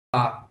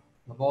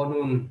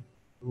bonun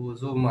tu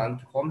zoom an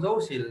khom zo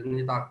sil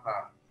ni tak kha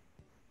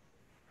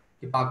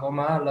ki pa ko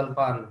ma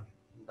lalpan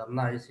dam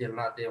na sil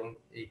na te ong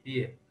ap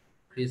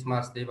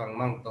Christmas te bang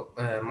mang to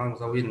mang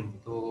zawin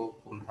tu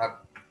kum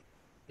thak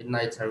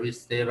midnight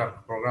service te bang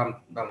program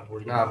bang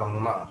huina bang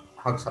ma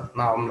hak sat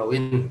na om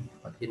lawin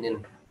pathinin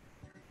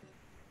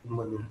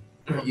mun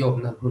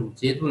yop na hun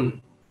che thun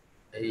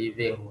ai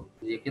ve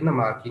ye kin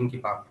ma kin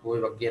ki pa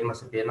phoi ba gen ma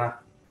se pe na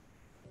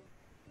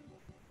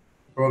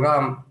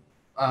program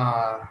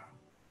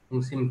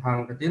sim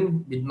thang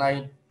katin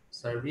midnight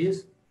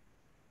service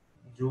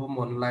Zoom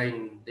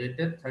online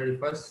dated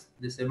 31st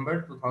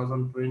December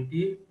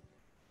 2020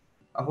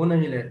 ahuna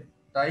hile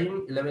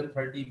time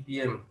 11:30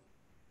 p.m.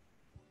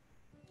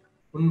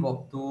 hun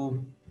bok tu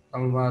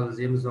tangwal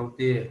zem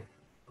zote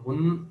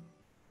hun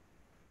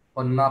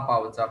onna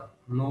paw chap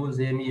no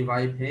zemi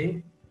vai phe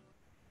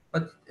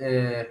pat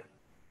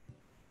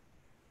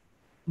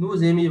nu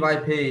zemi vai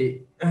phe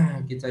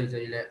ki chai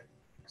chai le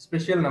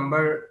special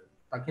number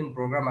takin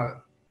program a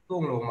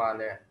tong lo ma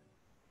le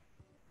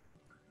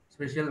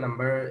special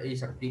number a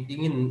sakti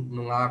tingin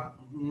nunga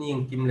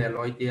ning kim le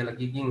loi te la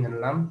ki king han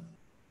lam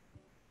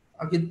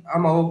akit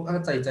amao a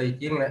chai chai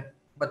ting le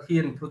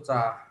bathian thu cha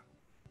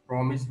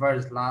promise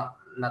verse la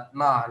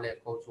latna le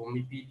ko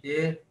chumi pi te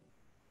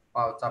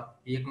pau chap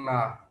pik na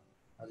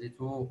aji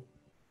thu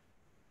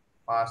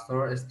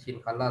pastor esthin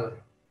khalal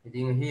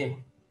hiding hi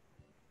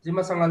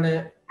jima sangale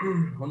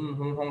hun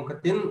hun hong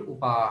katin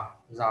upa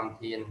jam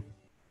thin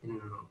in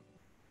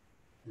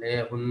le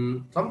hun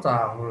chom cha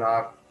hun la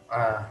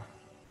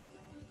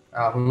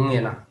hun nge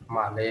na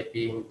ma le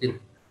pi tin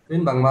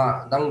tin bang ma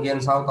dang gen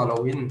sau ta lo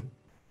in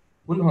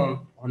hun hong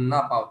hon na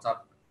pau chap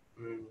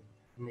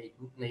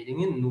nei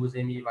ding in nu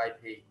zemi vai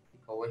phe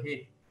ko hi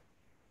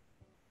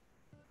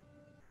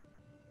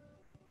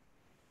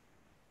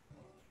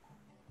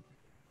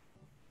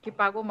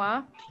Kipaguma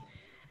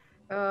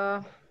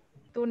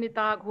tu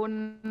nita hun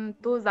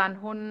tu zan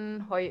hun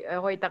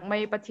hoi tak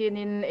mai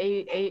pachinin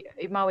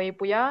e mawe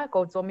puya ko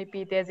chomi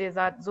pi te je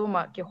zat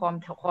zuma ki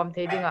khom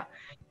the dinga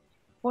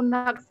hun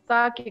hak sa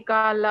ki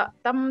kala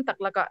tam tak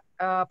laka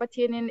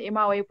pachinin e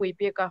mawe pui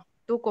pi ka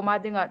tu koma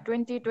dinga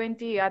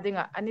 2020 ya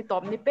dinga ani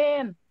top ni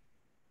pen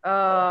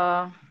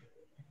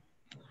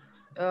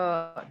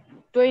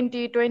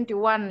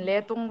 2021 le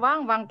tung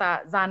wang ta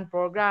zan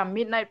program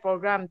midnight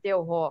program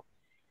teo ho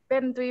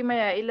pen tui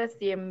maya ila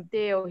sim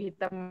teo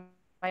hitam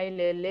mai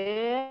le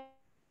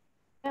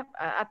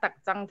atak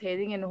chang the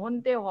ding in hun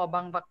teo ho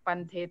bang bak pan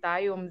the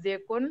tayum je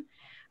kun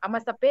ama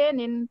sa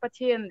penin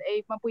pachien ei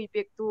mapui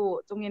pek tu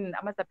chungin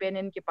ama sa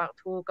penin ki pak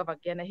thu ka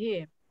bakya na hi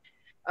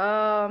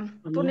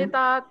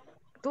tunita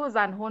tu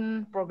zan hun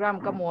program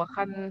ka mo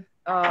khan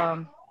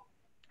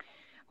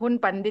hun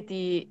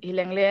panditi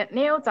hilengle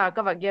neo cha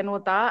ka vagyano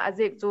ta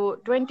ajek chu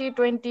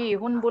 2020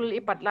 hun bul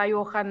ipat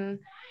layo khan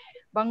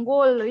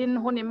bangol rin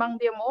hun imang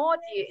dem o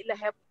ti ila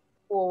hep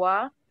powa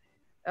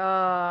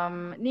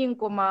ning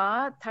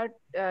koma third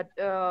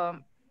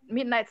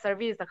midnight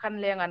service khan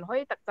lengan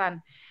hoi tak chan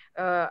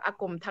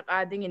akum thak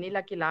a ding in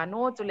ila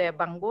kilano chule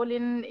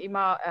bangolin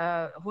ima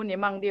hun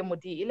imang dem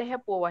muti ila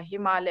hep powa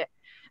himale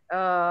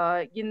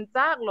gin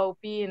chak lo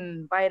pin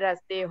virus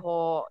te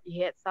ho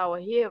het saw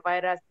hi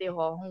virus te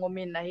ho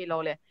hongomin na hi lo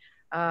le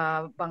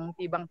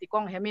bang ti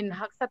kong hemin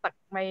hak sa tak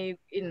mai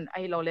in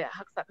ai lo le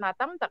hak sa na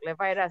tam tak le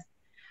virus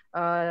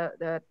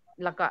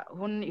laka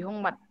hun ihong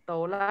mat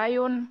to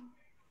layun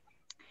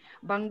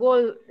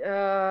bangol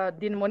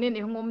din monin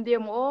ihongom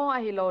dem o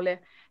ai lo le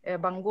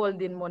bangol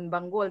din mon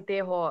bangol te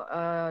ho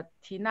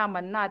thina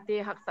man na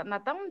te hak sa na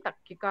tam tak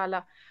kikala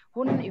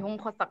hun ihong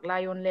khosak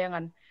layon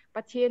lengan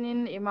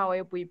pachienin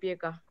imawe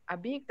puipeka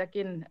abik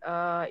takin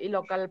i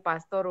local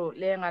pastoru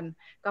lengan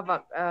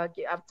kawak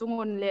ki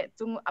apchungun le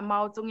chung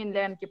amau chungin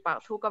len ki pa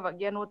thu kawak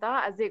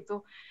genuta azek chu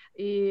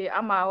i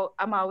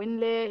amawin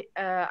le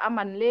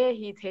aman le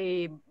hi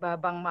thei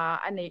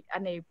bangma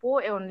anei po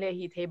eon le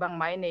hi thei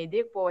bangma nei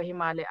dek po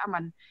himale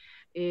aman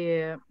e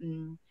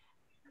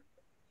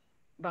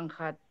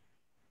bangkhat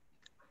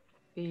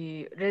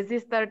i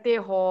register te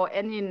ho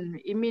enin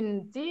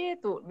imin chi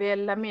tu bel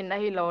lamin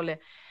nahi lo le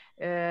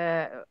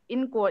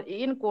in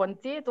kon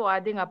chi to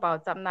adinga pau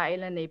chapna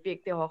ila nei pek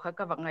te ho kha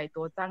ka wangai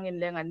to changin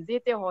lengan ji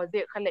te ho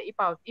je khale i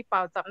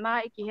pau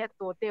chapna ki het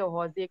to te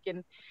ho je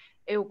kin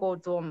eu ko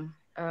chom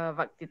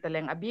vakti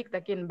taleng abik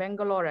takin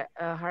Bangalore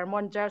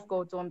Harmon Church ko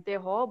chom te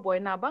ho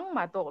boina bang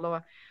ma tok lo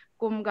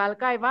kum gal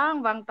kai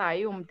wang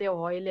tai te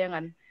ho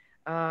lengan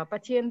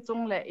pachien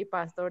chung le i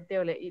pastor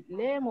te le i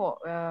le mo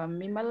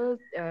mimal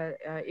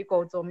i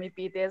ko chom mi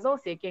pi te zo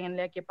se ken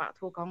le ki pa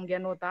thu khong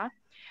geno ta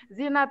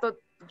zina to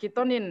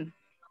kitonin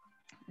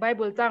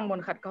Bible chang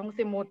mon khat khong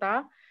se mota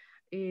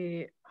i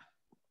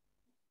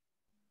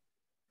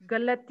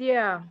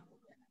Galatia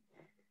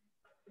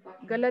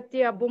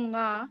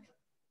bunga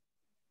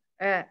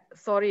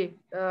sorry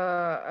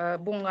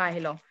bunga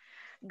hilo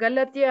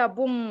Galatia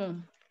bung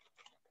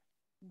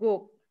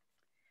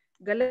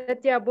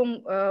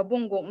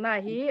gok na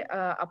hi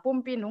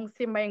apumpin hung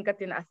simain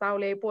katin asaw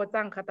le po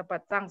chang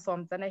khatapat chang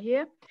som chana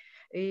hi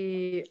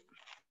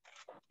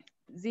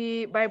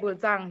zi Bible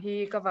chang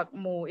hi kawak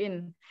mu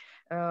in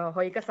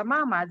hoi ka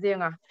sama ma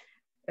zenga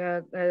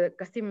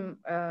kasim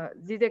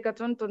zi de ka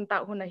chun tun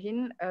ta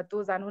hunahin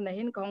tu zan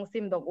hunahin kong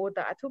sim dog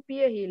ota athu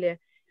pia hi le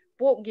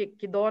pok gi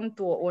kidon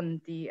tu on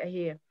ti a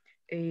hi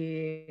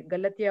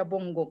Galatia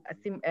bongok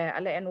asim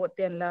ala en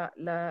woten la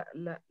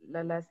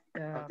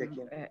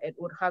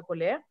Edward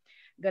Hakole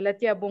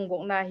Galatia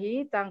bongok na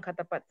hi tang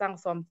khatapat tang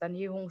som tan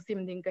hi hung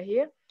sim ding ka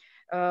hi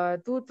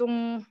tu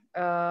tung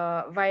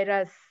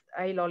virus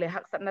ai lo le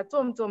hak sat na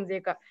chom je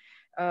ka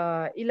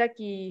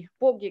ilaki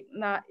pogik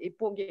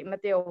na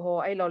teo ho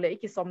ai lo le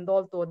iki som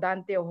dol to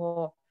dan teo ho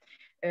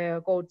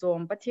ko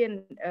chom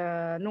pathian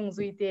nung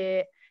zui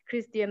te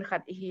Christian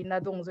khat hi na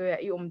dung zui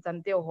i chan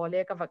teo ho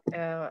le ka vak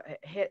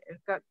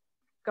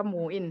ka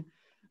mu in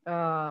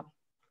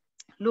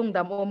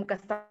lungdam ka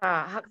sa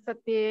hak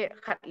sate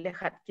khat le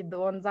khat ki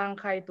don jang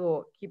khai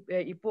to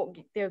ipok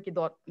gi teo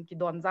ki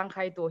don jang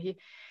khai to hi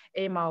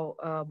e mau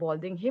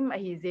bolding him a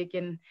hi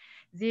zekin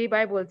zi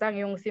Bible chang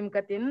yung sim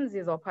katin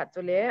zi zo phat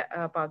chule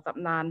pa chap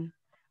nan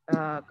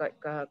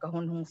ka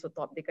hun hung su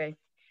top dikai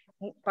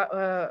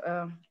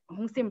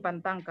hung sim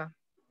pantang ka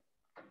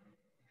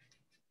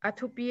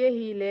athu pie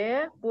hi le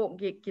pok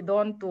gi ki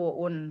don tu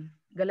un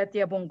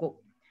Galatia bongok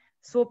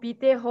so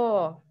pite ho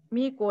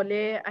mi ko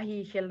le a hi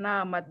khelna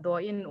mat do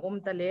in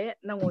tale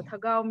nangu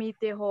thagau mi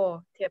te ho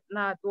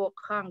thepna to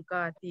khang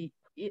ka ti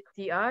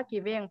a ki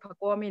veng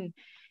phakomin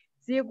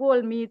zigol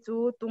mi chu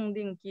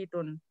tungding ki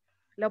tun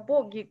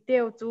lapok gi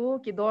teu chu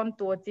ki don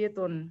to che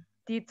tun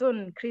ti chun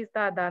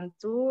Krista dan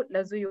chu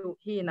lazuyu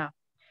hi na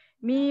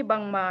mi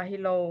bangma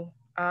hilo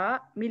a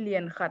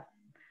million khat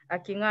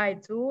akingai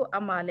chu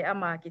ama le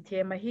ama ki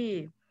thema hi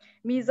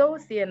mi zo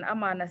sian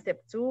ama na sep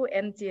chu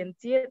en chen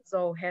che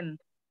zo hen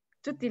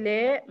chutile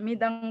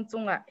midang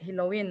chunga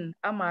Halloween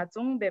ama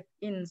chung bep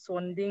in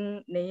sonding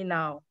nei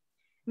naw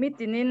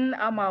mitinin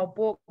ama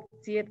pok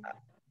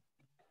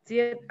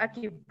chiet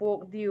aki pok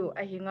diu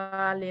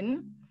ahingalin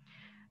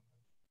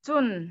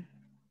chun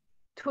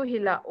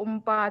thuhila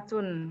umpa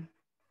chun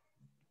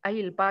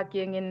ahil pa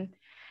kengin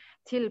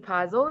thil pha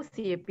zo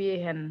si pi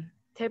hen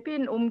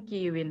thepin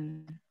kiwin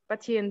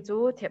pathian chu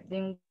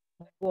thepding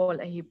gol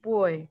ahi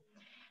puai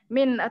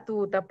min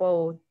atu tapo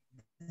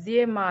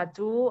ziema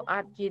chu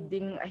at ki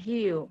ding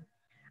ahiu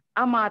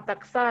ama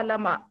taksa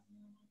lama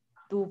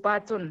tu pa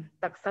chun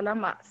taksa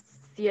lama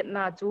siat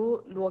na chu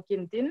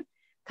luokin tin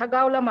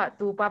thagau lama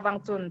tu pa wang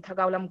chun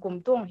thagau lam kum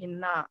tung hin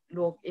na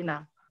luok ina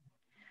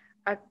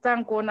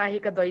achang ko na hi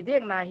ka doi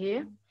dek na hi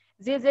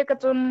je ka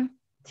chun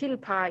thil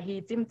pha hi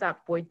chim chak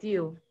poi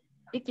tiu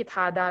iki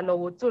tha da lo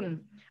chun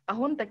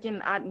ahun takin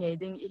at ngei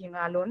ding i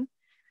hingalon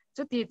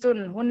chuti chun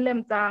hun lem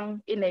chang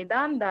inei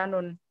dan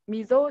danun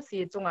mizo si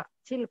chunga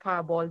thil pha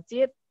bol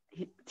chet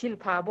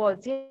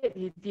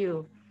hi tiu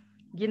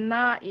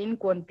ginna in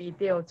kon pi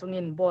teo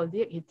chungin bol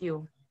dik hi tiu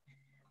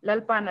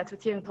lalpan a thu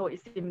thieng tho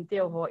isim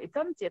teo ho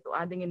itam che to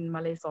ading in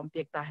malai som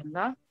pek ta hen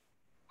la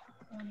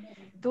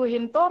tu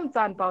hin tom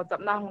chan pau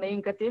chap na hong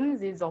nei katin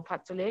ji zo phat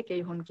chule ke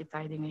hun ki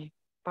chai ding e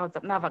pau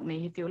chap na wak nei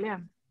hi tiu le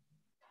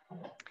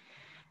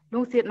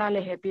lung sit na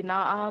le happy na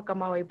a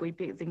kamau e pui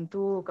pek jing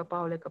tu ka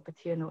pau le ka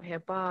pathian o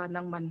hepa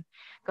nang man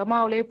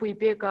kamau le pui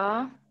pe ka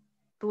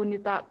tu ni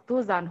ta tu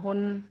zan hun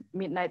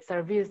midnight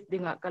service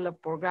dinga kala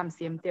program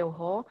sim teo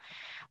ho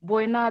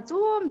boina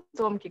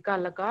chom ki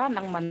kala ka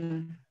nang man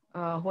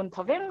hun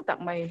thoveng tak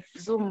mai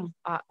zoom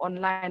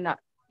online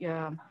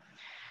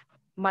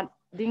mat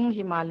ding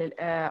himal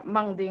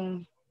mang ding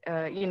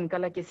in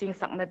kala ki sing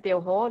sak na teo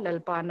ho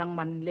lalpa nang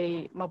man le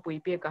ma pui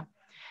pe ka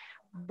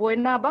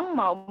boina bang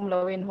ma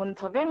lawin hun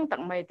thoveng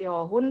tak mai te ho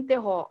hun te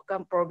ho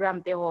kam program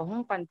te ho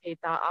hung pan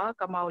theta a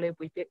kamau le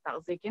pui pe tak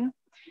zekin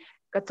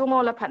ka chungo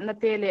la phat na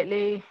te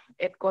le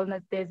et kol na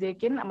te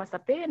zekin ama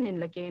sape nin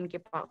la ken ke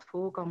pa thu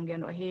kam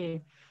gen o he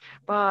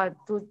pa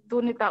tu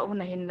ni ta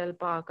hun hin lal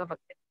pa ka vak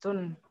chun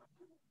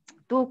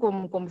tu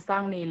kum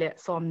sang ni le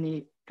som ni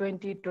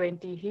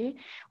 2020 hi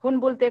hun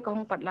bulte ka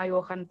hong patla yo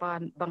khan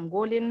pan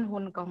bangolin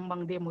hun ka hong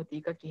bang demuti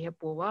ka ki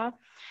hepowa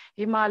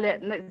himale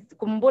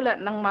kumbula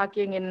nang ma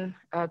kengin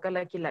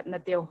kala kilat na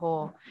teo ho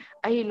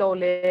ai lo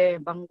le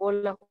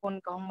bangola hun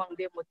ka hong bang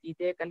demuti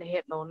te kala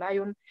het lo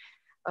layun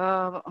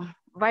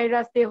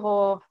virus te ho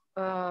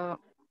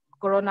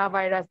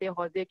coronavirus te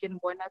ho zekin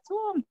boina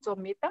chom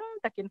mi tam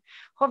takin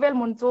hovel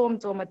mun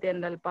chom aten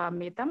dal pa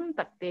mi tam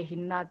takte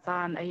hinna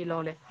chan ai lo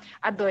le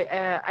adoi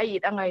ai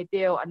it angai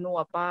teo anu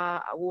pa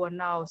u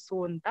naw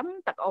sun tam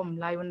tak om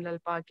layun lal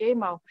pa ke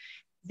mau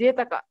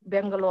zeta ka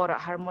Bangalore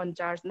Harmon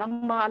Charge nang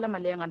ma ala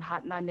malengan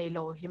hat na nei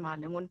lo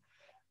himalengun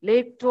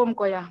lek chom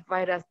ko ya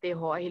virus te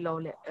ho ai lo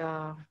le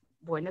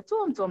boina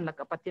chom la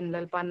ka patin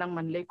lal pa nang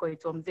man le koi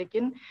chom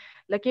zekin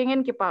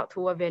lakingen ki pa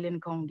thuwa velin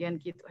khong gen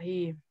ki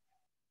hi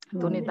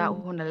tunita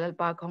hun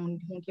lalpa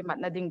khong ki mat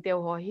na ding teo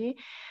ho hi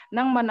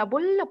nang man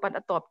abul pat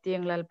atop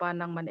tieng lalpa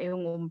nang man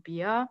ehung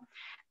umpia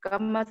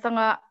kama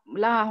sanga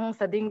la hong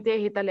sa ding te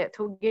hitale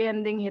thu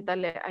gen ding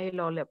hitale ai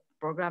lo le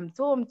program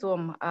chom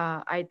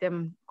item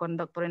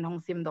conductorin hong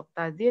sim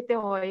dokta jete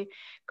hoi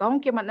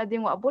kaung ki mat na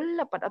ding abul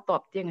pat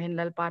atop tieng hin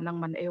lalpa nang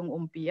man ehung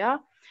umpia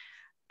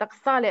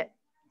taksa le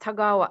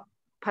thagawa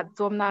phat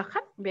chomna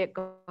khat be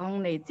kong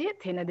nei chi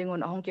thena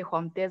dingun ahong ki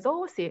khom te zo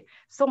si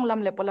songlam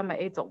le polama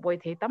e chok boy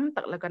thei tam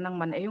tak la kanang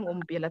man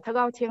ehung pila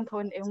thagaw cheng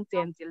thon ehung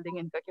chen chil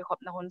dingin ka ki khop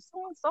na hon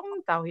song song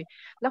taw hi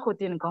la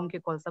khutin kong ki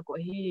kol sa ko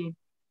hi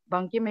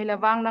bangki mela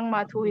wang nang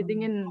ma thu hi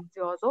dingin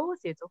jo zo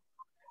si chu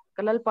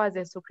kalal pa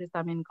jesu christa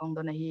min kong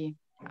do na hi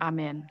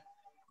amen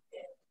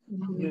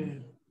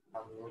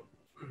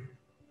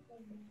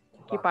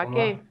ki pa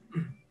ke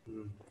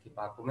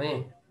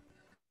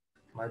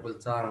mai bul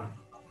chang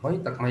hoi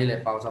tak mai le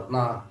pau sap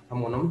na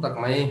hamonam tak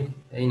mai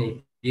ei ni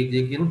big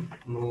dikin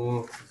nu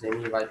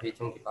zemi vai phi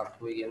chung ki pak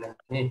thui ge na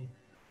ni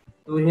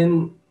tu hin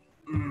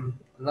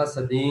la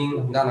sading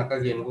gana ka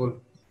gen gol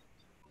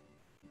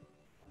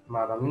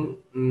maram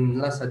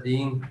la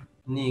sading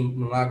ning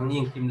nungak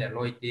ning kim le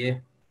loi te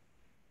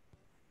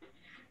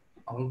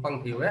ong pang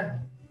thiwe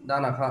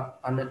dana kha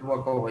an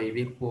network ko hoi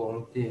big po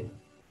ong ti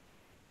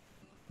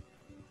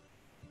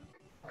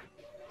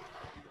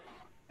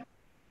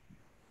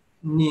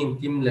ning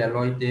kim le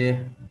loi te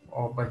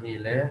o pa hi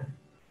le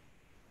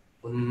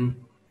un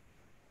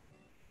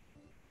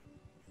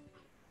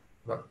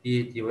vakti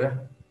tiwe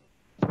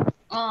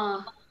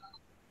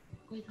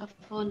we have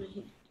phone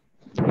here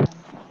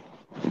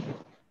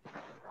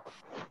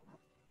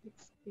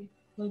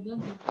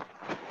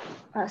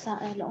sa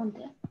ai là ổn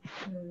thế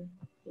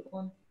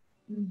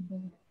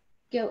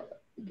kiểu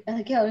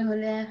kiểu như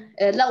là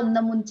lâu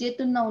năm muốn chết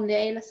tu nông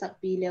lẽ là sạc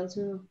bì leo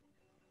chứ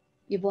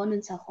ibo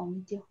nên sạc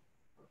không tiêu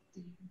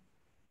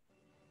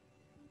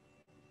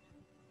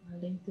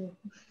lên tiêu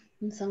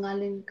sang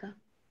lên cả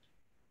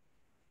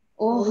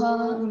oh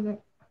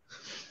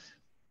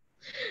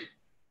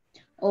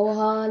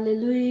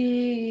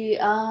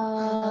hallelujah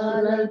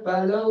lal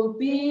palo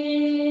pi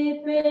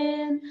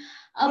pen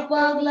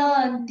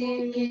apaglan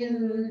tin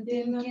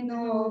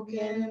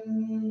kinoken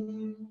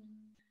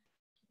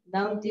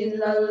nam tin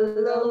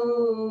lalo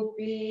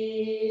pi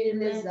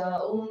leza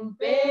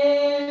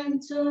pen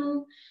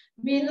chung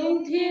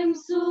milung thim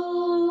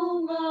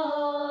sunga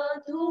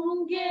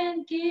thung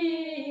gen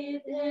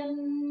kiten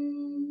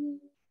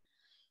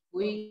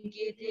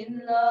wikitin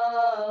la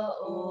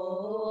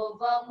o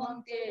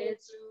vamang te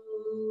chu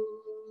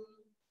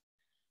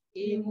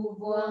imu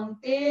buang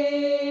te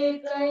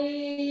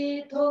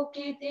kai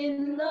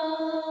thokitin la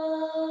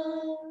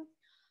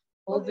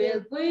ovel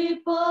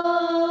pui pa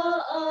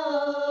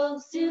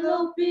silo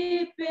pi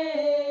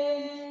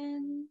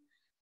pen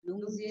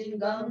lungzin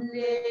gam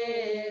le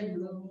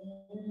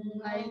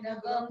lung ai na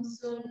gam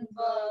sun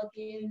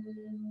bakin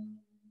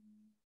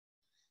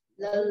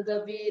lal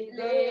david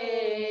le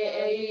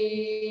ai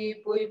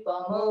pui pa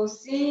mau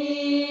si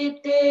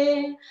te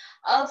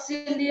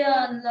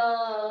aksilian la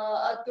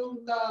atung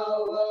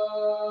tawa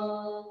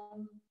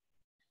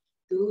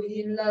tu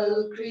hin lal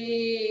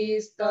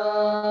krista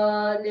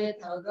le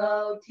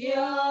thagau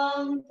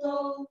thiang to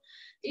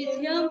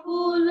ithiam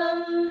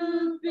pulal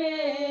pe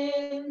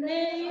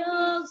le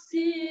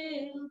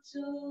aksil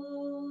chu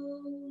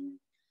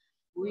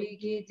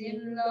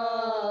wikitin la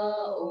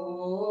o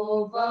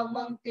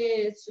vamang te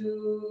chu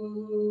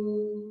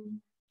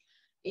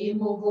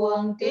imu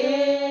buang te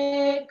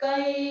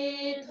kai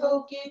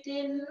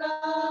thokitin la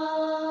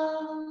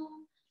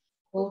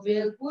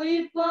ovel pui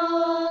pa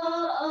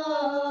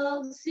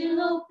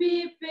silo pi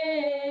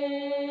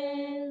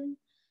pen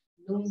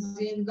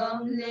lungzin gam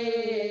le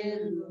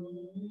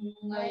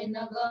lung ai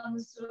na gam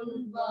sun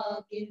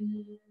bakin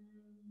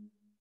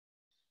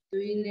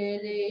tui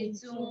le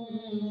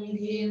chung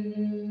hin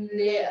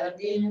le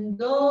adin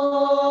do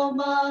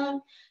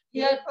man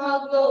hiat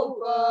phak lo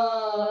pa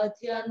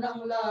thian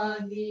nang la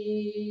hi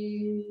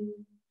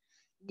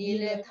ni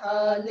le tha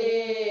le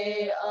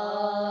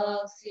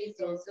si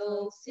zo zo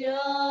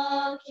sia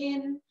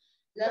kin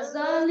la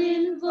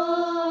zalin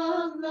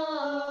vang na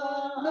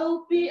lo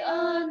pi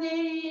ane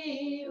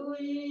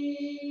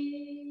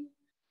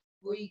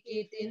ui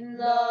kitin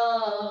la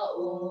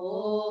o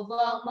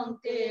vang mang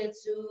te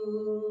chu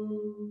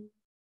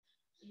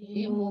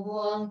imu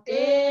buang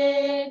te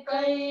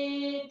kai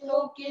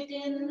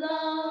thokitin la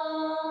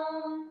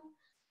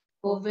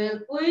ovel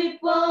pui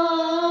pa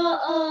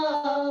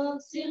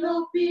silo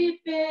pi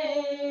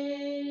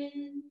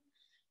pen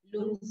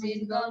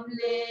lungzin gam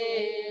le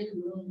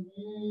lung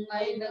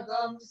ai na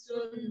gam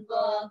sun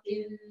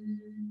bakin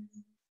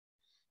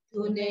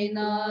tu nei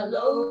na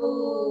lo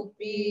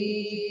pi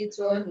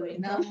choi hoi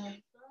na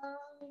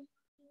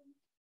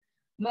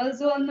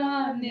malzona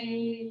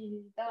nei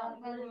ta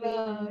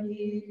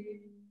malahi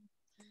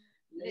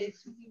le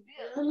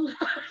subial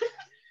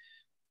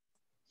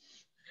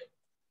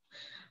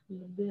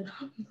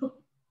berando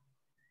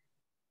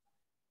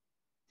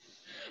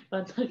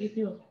pata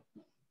gitu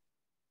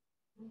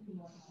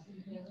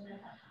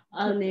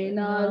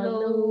anena lo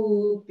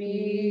pi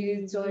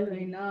choi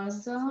hoi na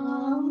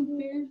sam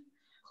pe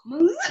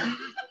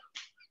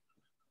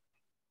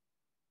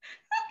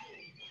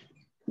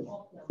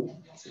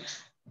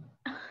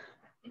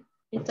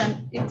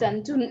itan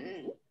chun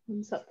hun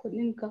sak khot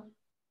nin ka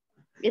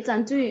itan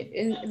chu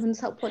hun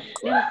sak khot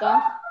nin ka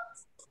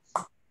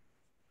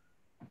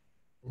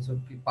so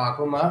pipa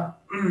ko ma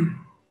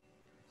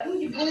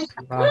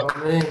pipa ko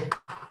me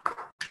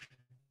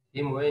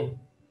imoi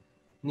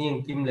ning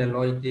kim le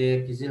loi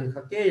te kizil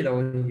kha ke lo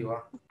hiwa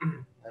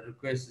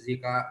request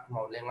zika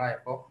mau le ngai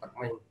ko tak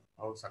mai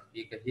au sak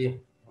pi ka hi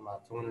ma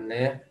chung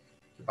le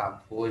pipa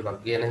thoi ba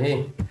ge na hi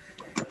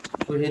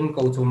tu hin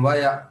ko chum ba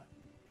ya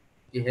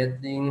ki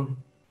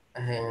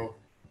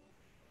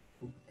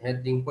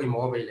heading poi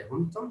mo bai le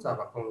hum chom cha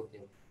ba kong ti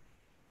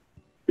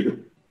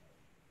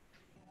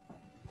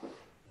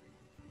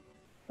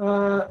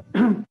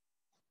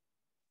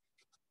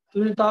tu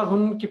ta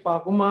hun ki pa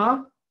kuma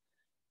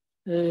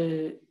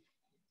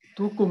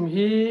tu kum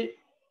hi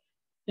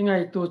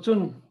ingai tu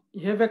chun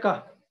heveka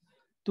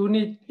tu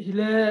ni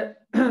hile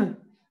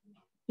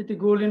iti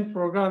golin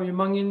program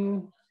imangin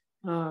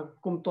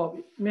kum top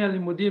meli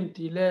mudim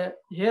ti le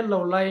hello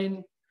line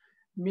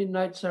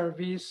midnight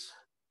service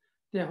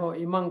te ho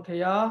imang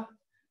thaya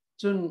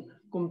chun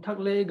kum thak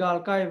le gal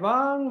kai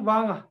wang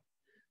wanga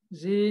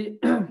ji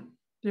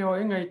te ho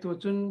ingai tu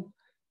chun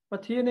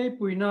pathian ei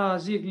puina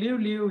zik liu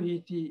liu hi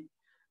ti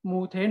mu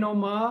theno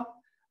ma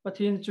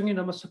pathian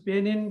chungin ama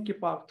sapenin ki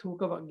pak thu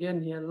ka ba gen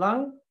hi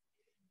lang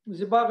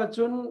ziba ka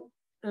chun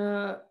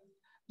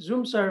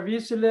zoom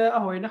service le a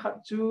hoina khat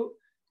chu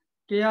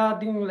kya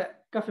ding le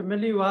ka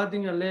family wa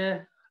ding le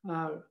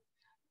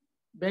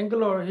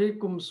Bangalore hi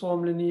kum som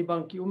le ni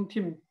bang ki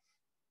thim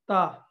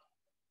ta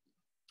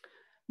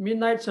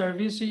midnight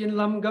service in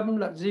lam gam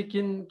la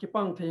zikin ki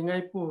pang thei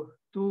ngai pu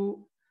tu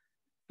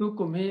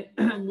kum hi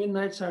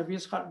midnight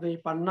service khat ve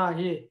pan na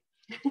hi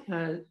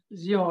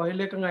ji hoi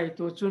le ka ngai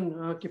tu chun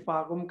ki pa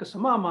kum ka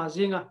sama ma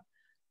zinga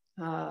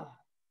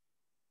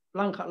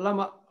lang khat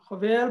lama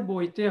khovel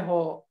boite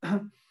ho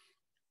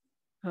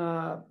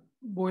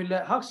boile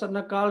hak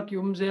satna kal ki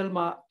zel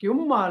ma ki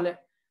ma le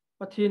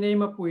pathi nei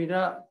ma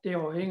puira te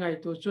ho he ngai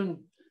tu chun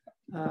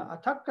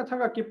athak ka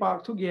thaka ki pak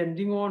thu gen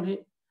dingon hi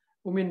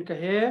umin ka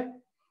he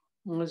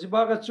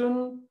ziba ka chun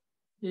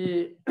i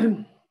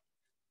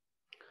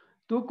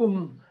tu kum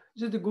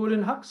jiti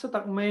gulin hak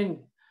satak main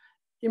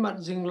imat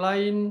jing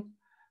lain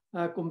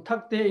kum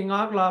thak te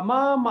ingak la ma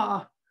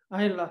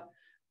ahila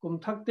kum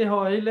thak te ho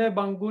ile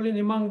bangulin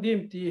imang dim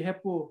ti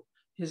hepu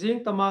hizing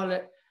tamale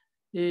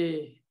e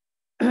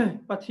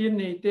pathin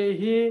nei te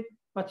hi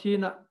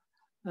pathina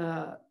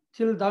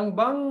thil dang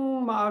bang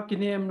ma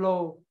kinem lo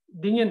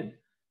dingin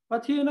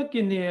pathina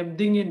kinem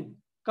dingin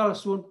kal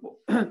sun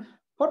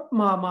pot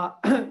ma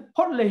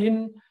pot lehin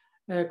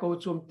ko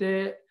chumte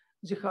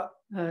jikha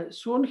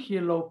sun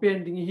khilo pen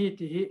ding hi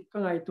ti hi ka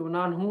ngai tu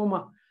nan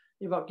huma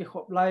iwa ki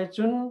khop lai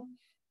chun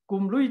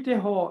kum lui te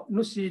ho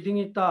nu si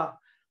dingi ta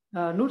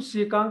nu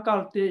si kang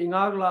kal te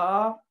ingak la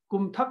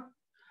kum thak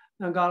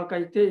gal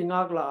kai te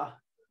ingak la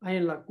ai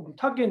la kum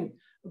thakin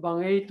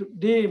bangai tu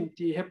dim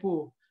ti hepu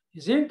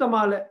jing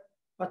tamale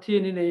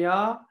pathin ni ya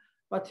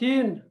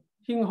pathin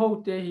hing ho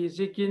te hi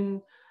zikin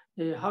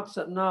hak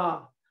sat na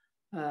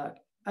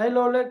ai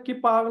lo le ki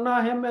pag na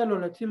hem elo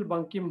le thil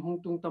bangkim hung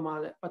tung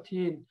tamale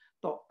pathin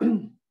to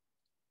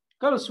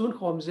kal sun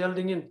khom zel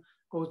dingin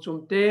ko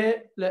chumte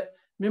le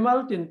mimal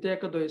tin te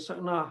ka doi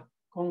sakna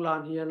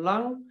khonglan hian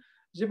lang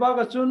ziba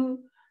ka chun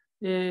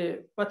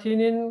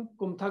pathinin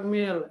kum thak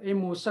mel e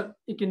musak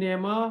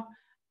ikinema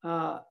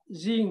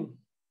jing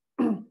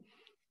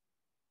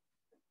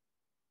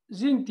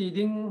ti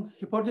ding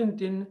hipotin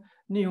tin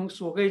ni hung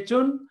so kai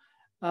chun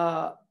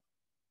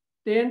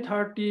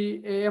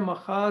 10:30 am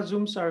kha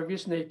zoom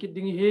service nei ki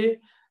ding hi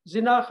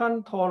zina khan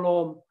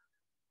tholom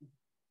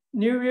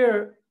new year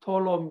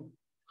tholom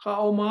kha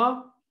oma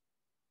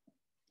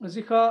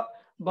zikha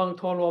bang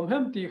tholom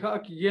hem ti kha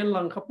ki yen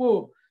lang khapu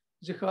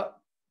zikha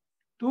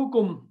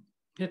tukum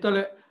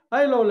hitale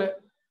ai lo le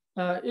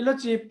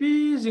ilachi pi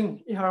jing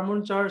I harmon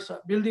church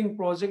building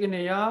project in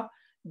ya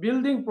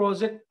building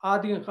project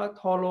ading kha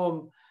tholom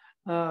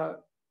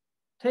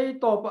thei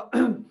top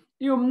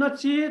ium na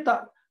chi ta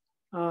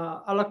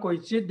ala koi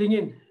chi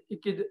dingin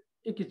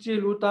ikichi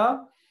luta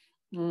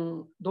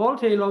dol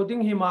thei lo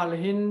ding himal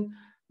hin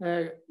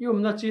ium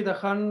na chi da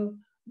khan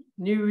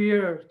new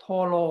year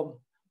tholom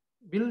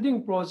building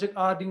project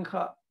ading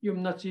kha ium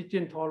na chi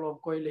tin tholom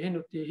koi le hin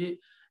uti hi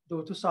do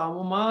tu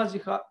samu ma ji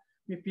kha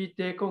mi pi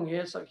te kong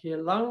he sak he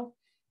lang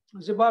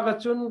ziba ga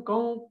chun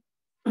kong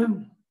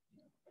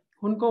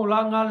hun ko la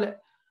nga le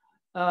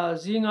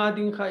zinga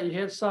ding kha I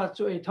he sa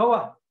chu ei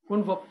thawa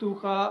hun vop tu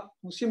kha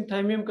musim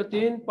thaimim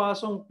katin pa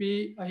song pi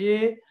a he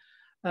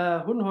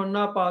hun hon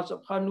na pa chop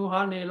khanu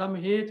ha ne lam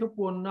he thu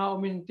pun na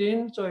umin tin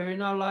choi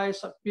hoina lai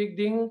sak pik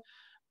ding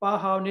pa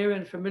haw ne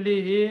and family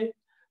he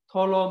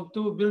tholom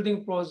tu building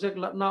project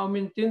la na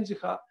umin tin ji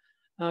kha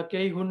ke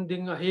hun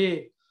ding a he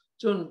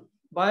chun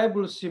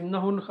bible sim na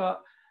hun kha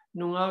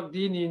nungak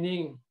di ni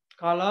ning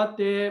kala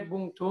te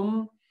bung thum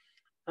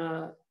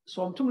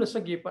som thum le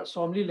sagi pa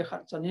somli le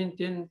khat chanin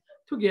tin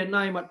thu ge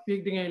nai mat pik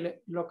ding le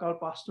local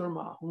pastor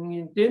ma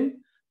hungin tin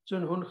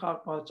chun hun kha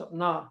pa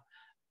chapna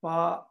pa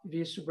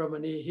vi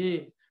subramani hi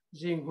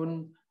jing hun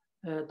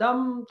dam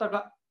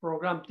taka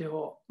program te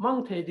ho mang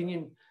thei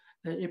dingin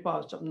ipa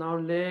chapna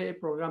le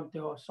program te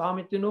ho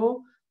samitinu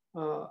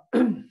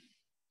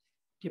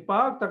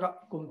kipak taka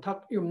kum thak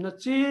na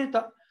chi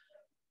ta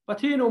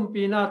pathin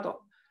pina to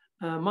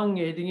mang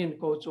nge dingin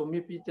ko chu mi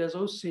pi te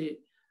zo si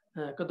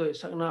ka doi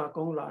sakna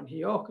kong lan hi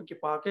o ka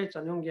kipa ke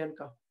chanong gen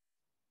ka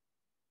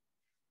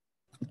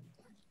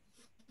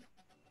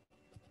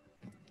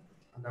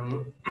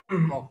đang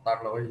học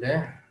tạc lỗi lẽ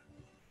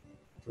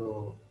to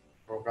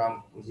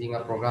program zinga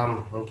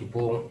program hong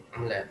kipung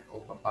le o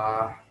papa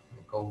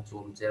ko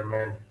chum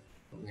chairman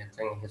ye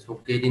chang he su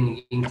ke din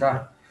ing cha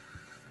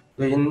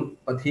to in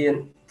pathian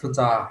thu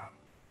cha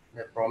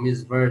le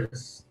promise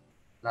verse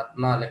lat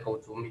na le ko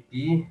chum mi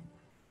pi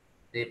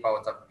te pau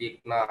chak pik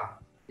na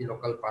i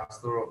local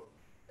pastor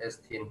es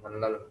thin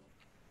hanlal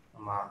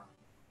ma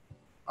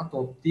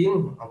atop ting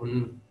ahun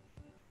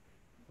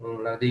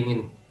la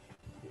dingin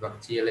gak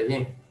chia le hi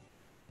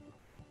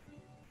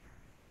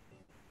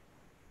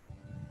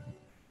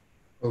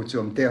ô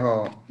chùm tê họ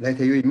lấy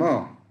thấy uy mò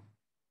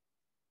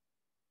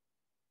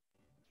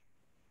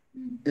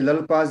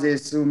ilalpa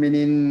Jesu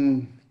minin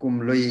kum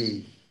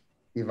lui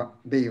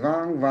be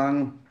vang vang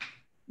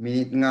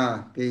minit nga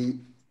pe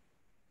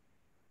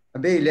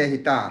abe le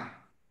hita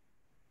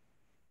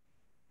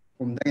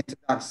kum dang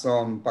tak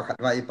som pakhat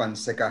wa ipan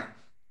seka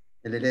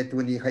elele tu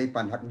ni khai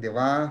pan hak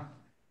dewa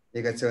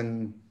ega chon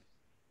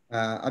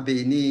abe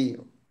ni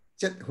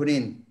chet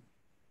hunin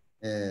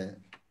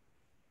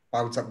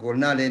pau chak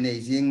golna le nei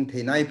jing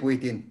theinai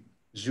puitin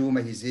zu ma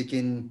hi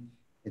zikin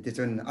eti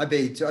chon abe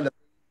chu ala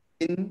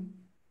in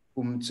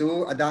kum chu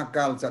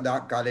adakal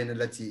chadakalen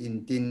la chi in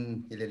tin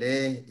hilele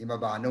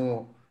imabano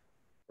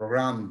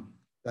program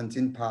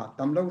tanchin pha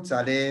tamlo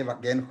chale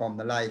wagen khom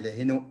na lai le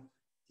hinu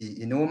ti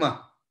inuma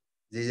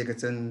je ka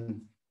chon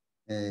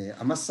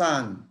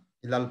amasan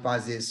ilalpa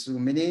Jesu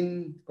minin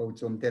ko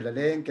chom te la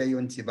leng ke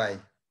yon chi bai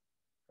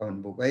kon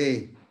bu kai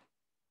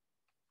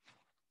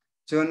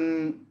chon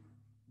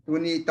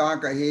tuni ta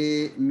ka he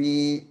mi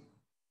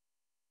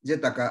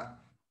jetaka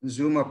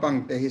zuma pang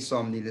te hi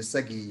som ni le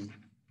sagi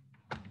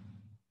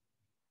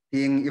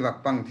ting iwak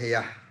pang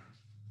theya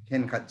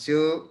hen khat chu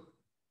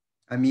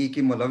ami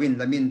ki molawin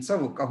lamin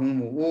chawu ka hung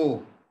mu o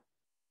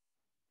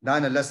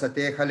dana la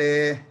sate khale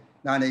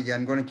dana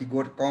yan gon ki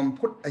god kom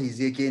phut a hi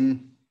zekin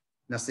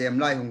na sem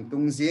lai hung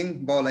tung jing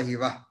bola hi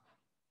wa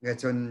ge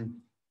chon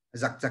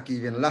zak chaki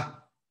ven la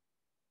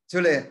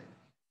chule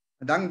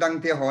dang dang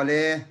te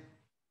hole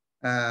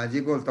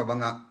jigol to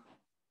banga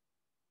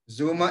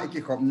zuma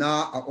iki khopna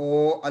a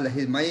o ala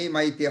hi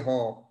mai te ho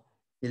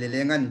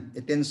ilelengan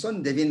attention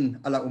devin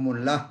ala umun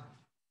la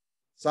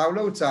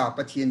saulo cha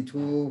pathin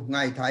thu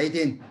ngai thai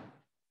din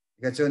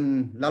ga chun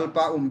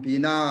lalpa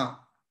pina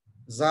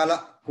zala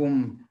kum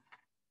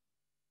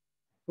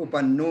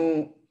kupannu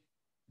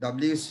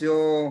WCO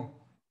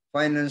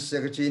finance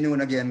secretary nu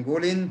again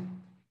golin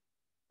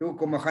tu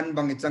kumakhan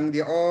bang chang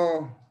di o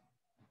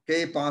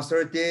ke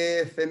pastor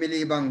te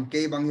family bang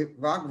ke bang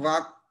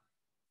wak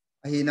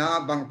ahina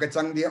bang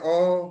kachang di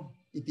o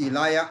iti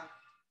laya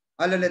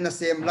alale na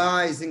sem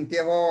lai sing te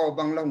ho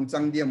bang long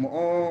chang di mo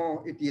o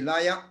iti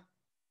laya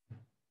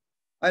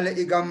ale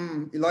igam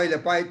iloi le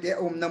pai te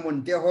namun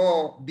te ho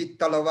bit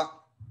talawa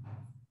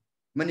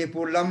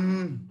manipur lam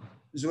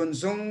zun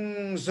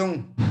zung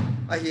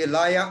ahi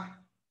laya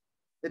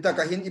eta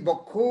kahin ibok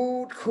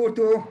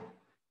khutu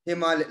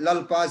himal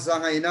lalpa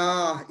zangaina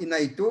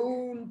inai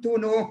tu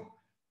no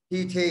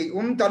hi the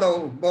talo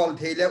bol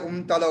thele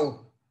talo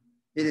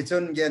iri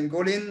chon gen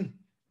golin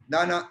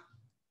dana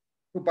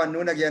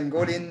kupanuna gen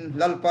golin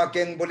lalpa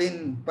keng bolin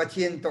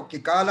pathin to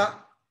kikala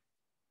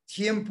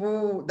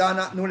thiempu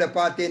dana nule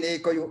pate ne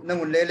koyu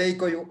nangun lele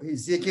koyu hi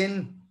zikin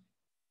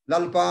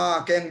lalpa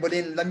keng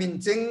bolin lamin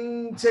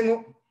chengu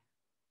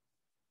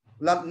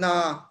latna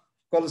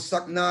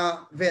kolsakna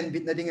ven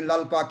bit na dingin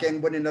lalpa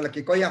keng bolin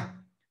lalaki koya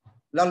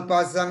lalpa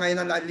zangai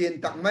na lalien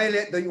tak mai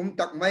le doi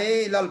tak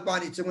mai lalpa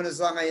ni chungun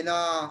zangai na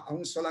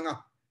ahung solanga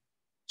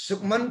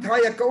sukman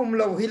thaya ka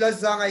lo hila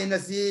zangai na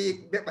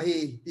si bepahi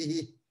ti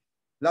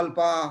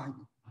lalpa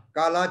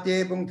kalate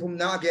bung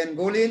thumna gen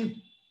golin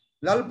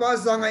lalpa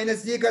zangai na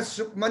si ka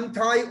sukman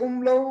thai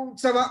lo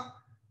chawa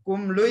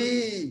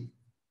kumlui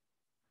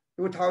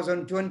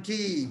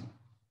 2020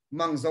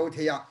 mangzo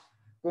theya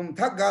kum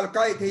thak gal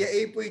kai theya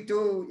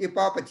epuitu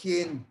ipa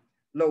pathin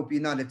lo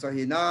pina le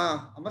chahina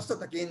amasta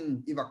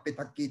takin iwak pe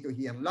thakki to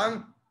hian lang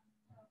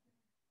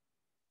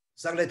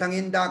sangle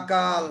thangin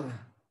dakal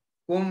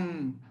kum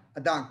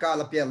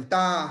adakal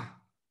pelta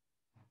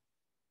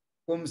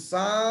kum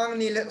sang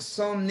ni le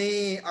som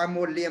ni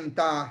amuliam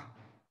ta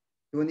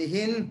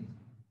tunihin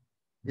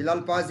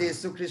ilalpa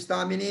Jesu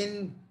Krista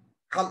minin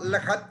khat la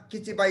khat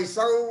kichi bai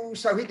sau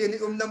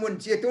sahidin namun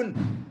chietun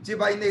chi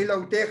bai nei lo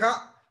te kha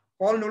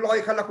pol nu loi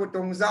khala ku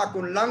tung za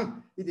kun lang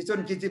idi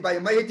chon kichi bai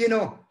mai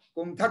tino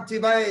kum thak chi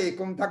bai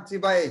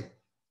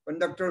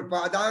conductor pa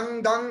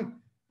dang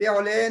te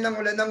ole nang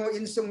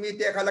insung mi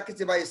te khala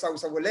kichi bai sau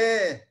le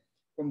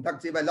kum thak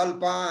chi bai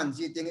lalpan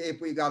ji ting e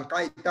pui gal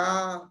kai ta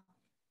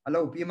alo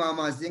pi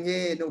mama zinge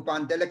nu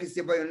pan te la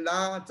kichi bai la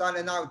cha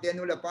le nau te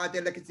nu la pa te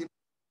la kichi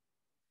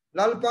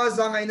lalpa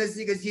zangai na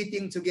si ga ji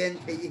ting chugen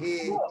he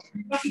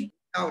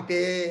nào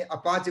te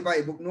apa chỉ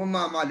bay bục nôm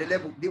mà lele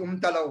bục đi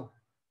talo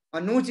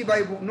anu chỉ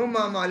bay bục nôm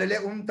mà lele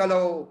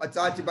talo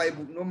acha chỉ bay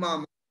bục nôm mà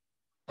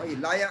ai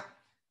laya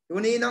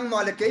tuni nang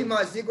mà le cái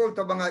mà gì cô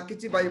tabanga cái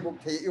chỉ bay bục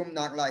thì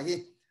nạc lại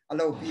hi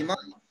alo pi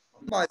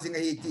mà gì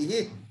ngay ti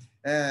hi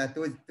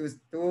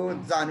tu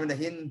zanu na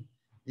hin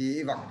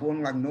i vak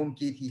puang lang nom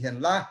ki thì hen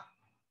la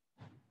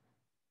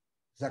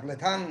giặc là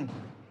thang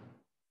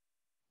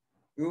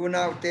u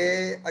nào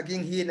te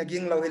aging hi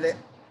aging lâu hele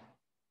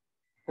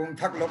cùng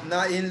thắc lộc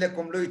na in le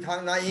cùng lui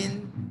thang na in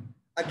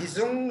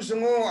agizung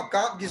zungo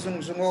akap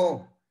gizung zungo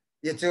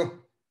ye chu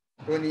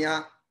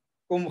dunia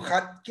cùng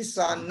khát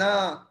kisan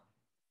na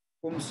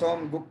cùng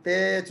som gục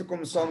te chu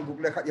cùng som gục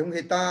le khat yung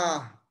hita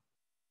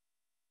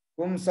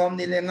cùng som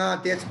ni le nga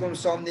te chu cùng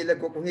som ni le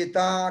gục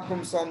hita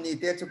cùng som ni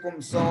te chu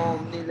cùng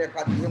som ni le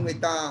khat yung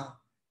hita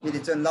ni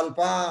chen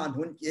lalpa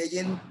hun ke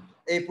yin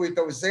e pui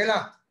to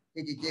zela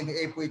ni ti ting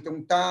e pui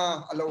tung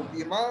ta alo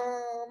pi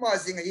ma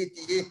zing hi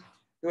ti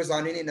tu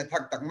zani ni na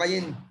thak tak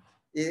main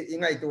i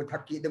ngai tu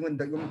thakki dengan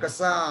da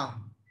kasa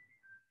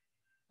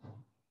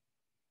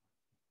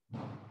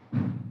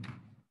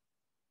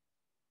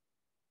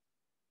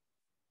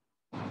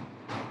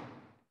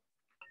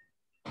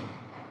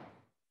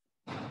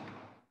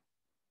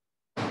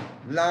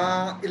la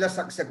ila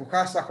sak se ku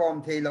khasa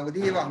khom thei lo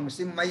di wa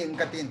musim mai ing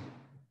katin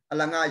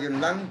alanga yun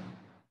lang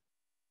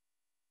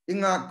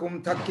inga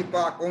kum thakki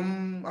pa kum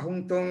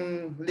ahung tong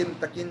lim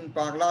takin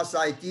pagla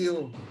sai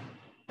tiu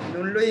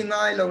nun lui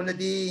ngai lo na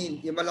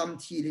din imalam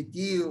thi ri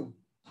tiu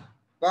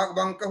bak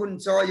bang ka hun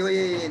cho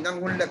yoi nang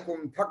hun la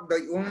kum thak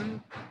doi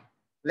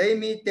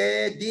leimi te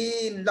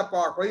din la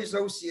pa khoi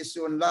zo si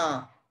sun la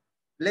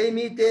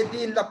leimi te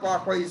din la pa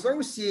khoi zo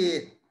si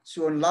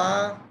sun la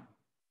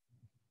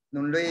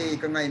nun lui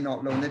ka ngai nok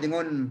lo na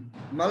dingon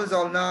mal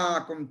zol na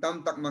kum tam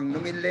tak mang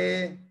numin le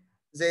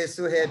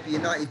jesu happy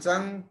na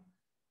ichang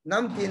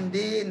nam tin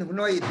din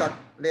hunoi tak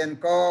len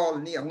kol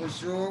ni hung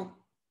su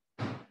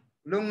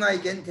lungai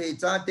gen thei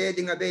cha te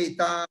dinga be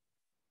ta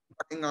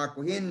nga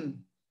ku hin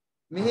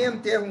mi hem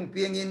te hung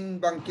piang in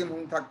bang kim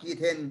hung thak ki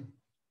then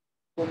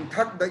kum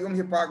thak dai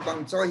hi pak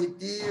bang cho hi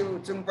tiu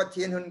chung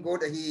pathian hun go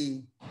da hi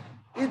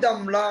idam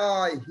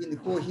lai hin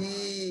khu hi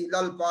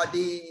lal pa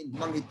din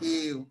mang hi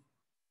tiu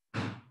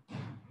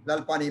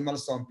lal pa ni mal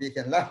som pi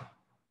ken la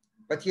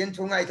pathian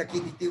thu ngai thak ki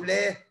tiu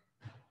le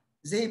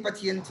zai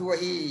pathian thu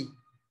hi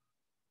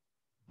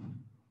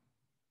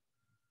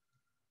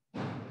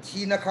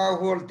thi na kha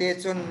hol te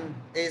chun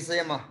e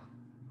zema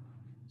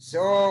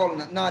sol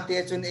na te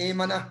chun e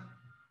mana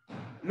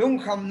lung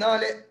kham na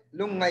le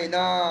lung ngai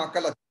na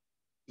kala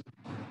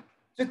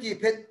chuti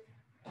phet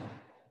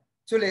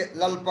chule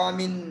lalpa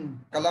min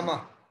kalama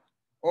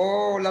o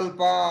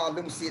lalpa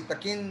lung si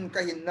takin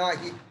kahin na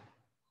hi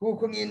hu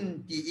khungin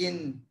ti in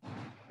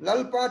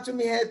lalpa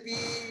chumi happy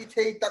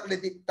thei tak le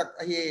dik tak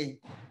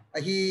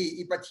ahi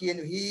ipathian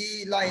hi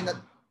laina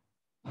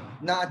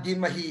na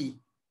dimahi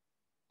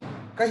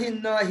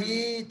kahin na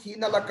hi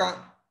thina laka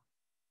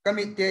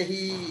kamite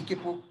hi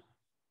kipu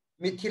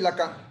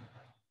mithilaka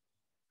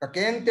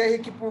kakeng te hi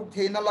kipu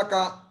thina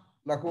laka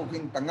lahu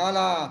hin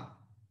tangala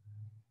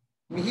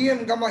mihiam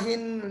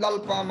gamahin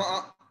lalpa ma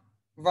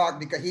wag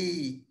dikahi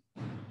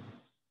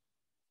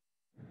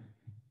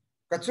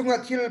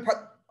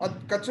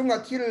kachunga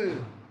thil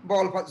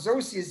bol phat zo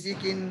si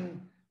zikin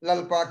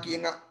lalpa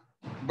kinga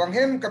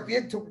banghem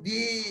kapiek thuk di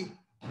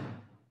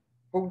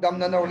hugdam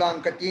na nolang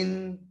katin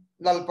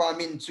lalpa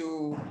min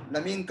chu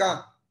lamingka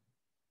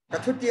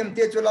kathutiam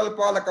te chu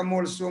lalpa la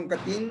kamol sung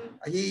katin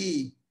ahi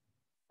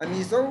ami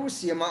zo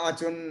siama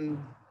achun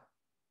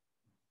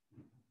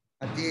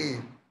ati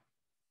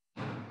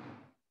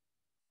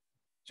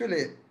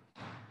chule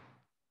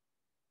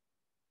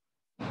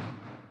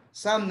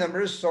sam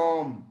number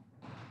som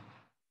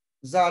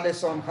zale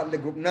som khatle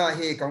gupna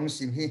he kaung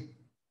sim hi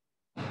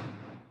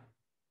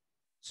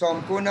som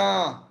kuna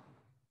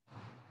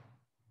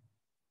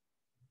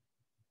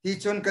ti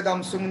chon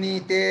kadam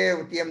sungni te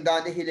utiam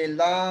dan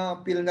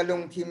hilela pil na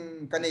lung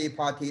thim kanei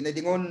phathi na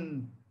dingon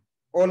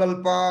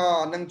olalpa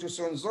nang chu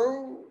son zo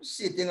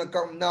sitting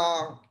kam na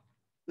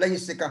lai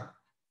sika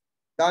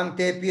tang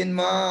te pin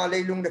ma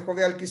leilung de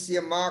khovel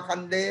kisia ma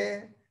khan le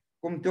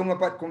kumtung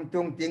apat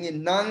kumtung tingin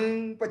nang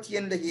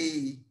pathian le hi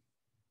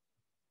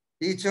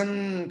ti chon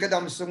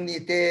kadam sungni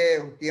te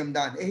utiam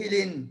dan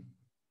hilin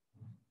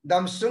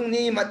dam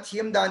sungni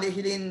mathiam dan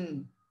hilin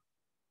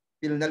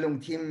pil na lung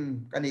thim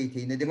kanei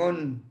thi na dingon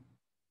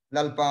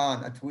lalpan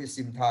athu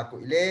sim tha ko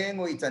ile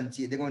ngoi chan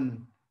chi dingon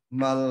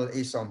mal e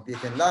som pi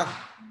ken la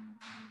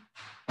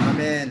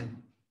amen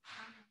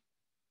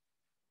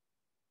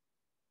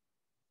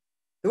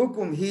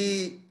tukum hi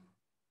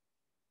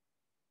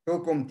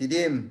tukum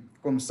tidim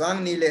kum sang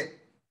ni le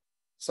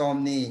som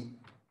ni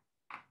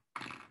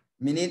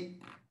minute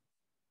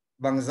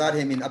bangzar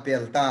he min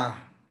apel ta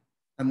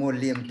amol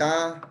liam ta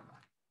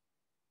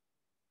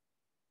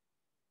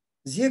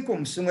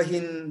zikum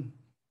sungahin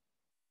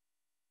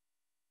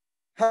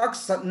hak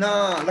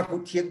satna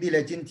laku thiek di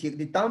le chin thiek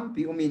di tam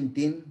pi umin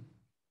tin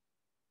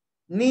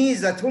ni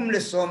zathum le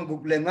som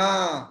guk le nga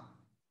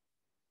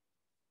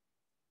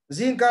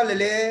zing ka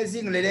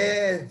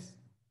lele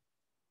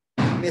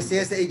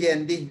message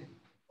again di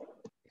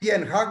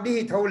hiền khác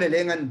đi thâu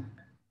lele ngan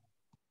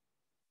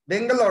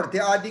Bangalore te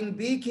ading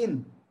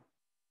bikin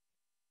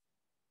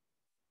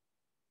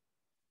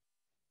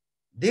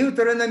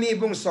Deuteronomy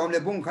bung som le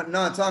bung khat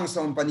na chang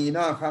som pani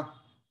na kha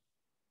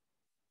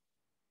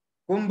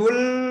kumbul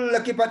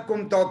lakipat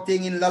kum top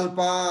ting in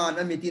lalpa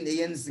na mitin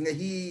ayen singa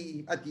hi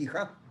ati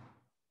kha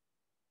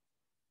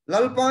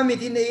lalpa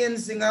mitin ayen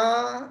singa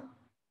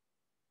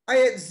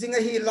ay singa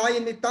hi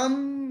lain ni tam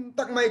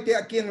tak mai te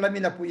aking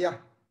lamina puya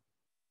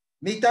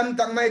mitam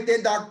tak mai te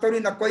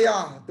doctorin akoya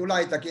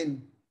tulay takin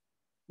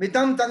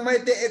mitam tak mai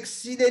te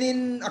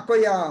accidentin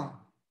akoya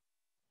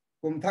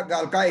kum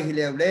thagal kai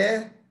hilewle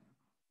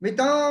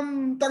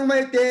mitam tak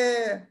mai te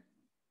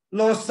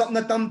lo sap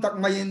na tam tak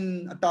mayin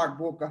atak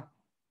buka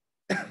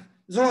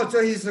zo cho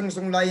hi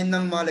sung lain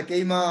nang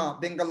malakay ma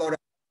Bangalore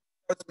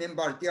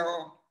member tiyo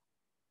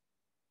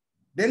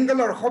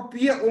Bangalore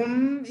khopia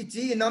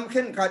ichi nam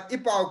khen khat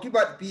ipau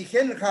kibat pi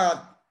khen khat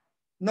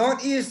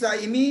North East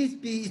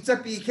imi pi icha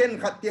pi khen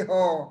khat ti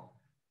ho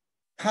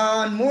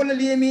than mol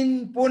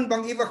limin pon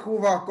bang iwa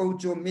khuwa ko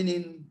chu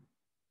minin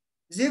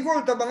zigol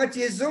ta bang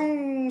chi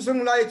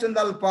zung lai chun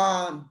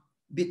dalpan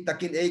bit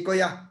takin ei ko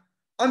ya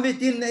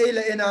amitin ei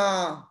la ena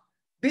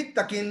bit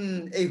takin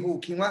ei hu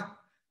kinga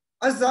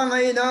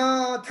azangai na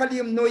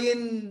thalim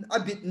noin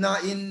abit na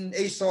in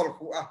ei sol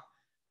khuwa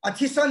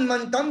athisan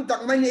man tam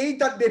tak man ei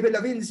tat be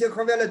belavin se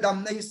khawela dam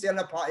na hi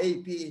sela pha ei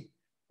pi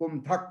kum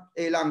thak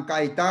ei lang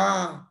kai ta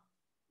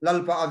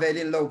lalpa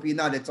avelin lo pi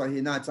na de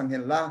chahina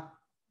changhel la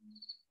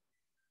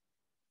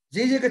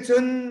ji ka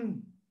chun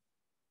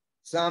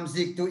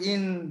samzik tu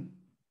in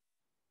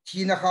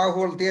thina kha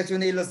hol te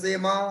chun ei la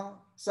sema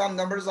sam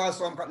number za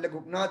som khat le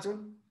gup na chun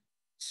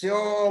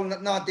siol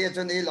na te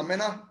chun ei la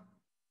mena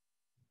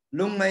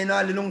lung mai na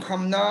lung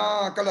kham na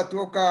kala tu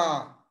ka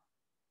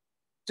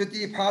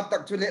chuti pha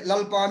tak chule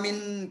lalpa min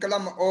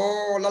kalam o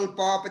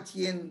lalpa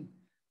pathin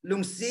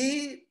lung si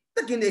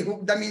takin ei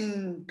huk damin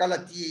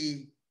kalati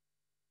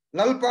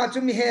lalpa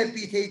chumi he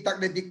pi thei tak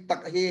le dik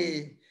tak he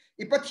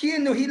ipathin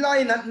no hilai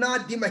na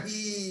dim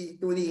hi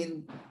tunin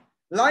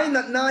lai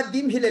na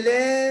dim hilele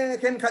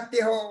khen khatte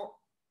ho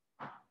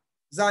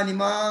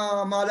zanima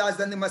mala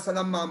zanima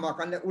salam ma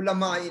kan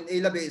ulama in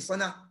elabe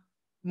sana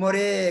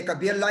more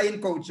kabir lain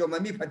ko choma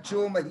mi phachu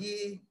ma hi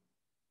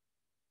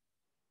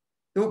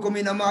tu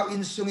kumina ma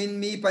in sungin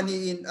mi pani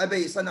in abe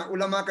sana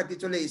ulama ka ti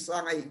chule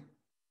sangai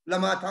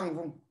lama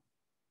thangvung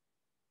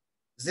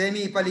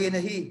zemi pali na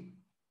hi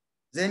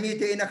zemi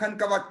te ina khan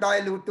kawak dai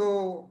lu tu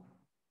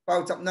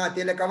pau chapna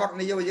te le kawak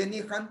ne yo ye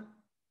ni khan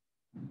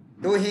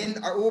tu hin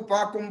a u pa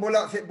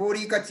kumbula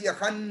February ka chi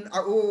khan a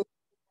u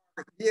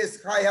yes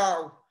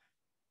khayao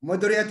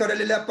moderator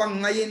le pang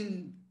ngain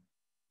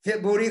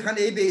February khan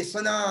e be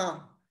sana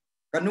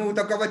kanu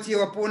ta kawachi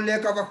wa pun le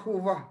ka wa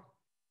khuwa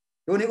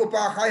tuni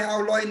upa khai how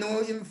loi no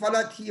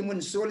infala thi mun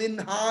solin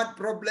heart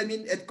problem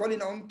in et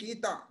kolin om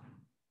kita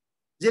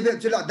jebe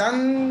chula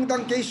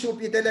dang ke su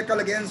pi tele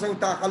kala gen so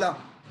ta khala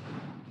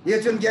ye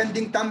chun gen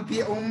ding tampi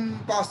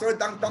pastor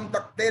dang tam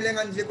tak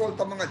telengan jigol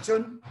ta mga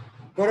chun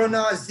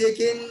corona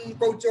zekin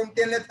ko chom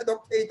ten le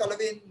thadok thei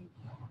talawin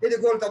ide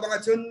gol ta mga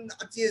chun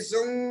achi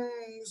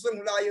zung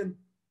layun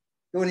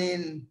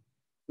tunin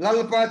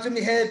lalpa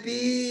chumi happy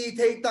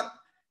thei tak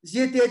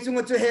jete chung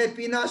chu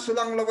happy na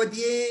sulang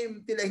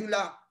lawadim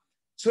tilehla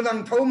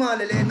sulang thoma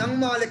le nang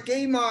ma le ke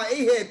ma e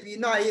happy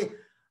na e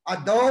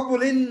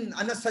adobulin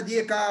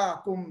anasadika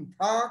kum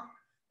tha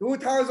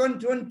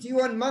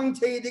 2021 mang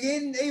thei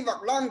digin e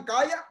wak lang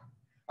kaya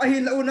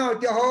ahil unaw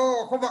ti ho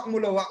khowak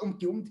mulowa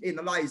kium the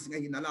na lai singa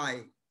hin na lai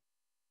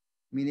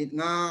minute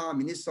nga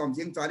minute som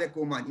jing chale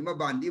ko man ima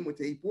bandi mu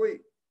thei pui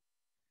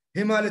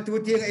himal tu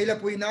tiang ila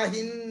pui na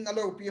hin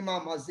alo pi ma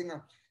ma singa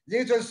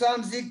je chon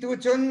sam zik tu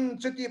chon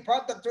chuti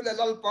phat tak chule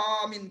lalpa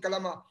min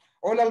kalama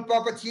olal pa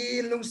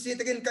pathin lungsi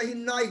takin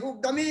kahin nai huk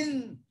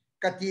damin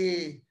kati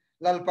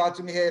lalpa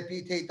chumi he pi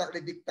thei tak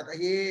le dik tak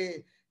he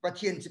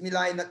pathin chumi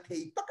lai na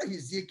thei tak hi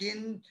zikin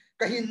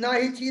kahin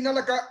nai thina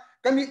laka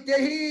kami te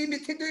hi mi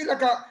thidui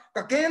laka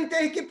ka kem te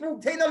ki puk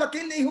theina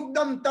lakin ei huk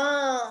dam ta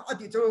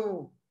ati chu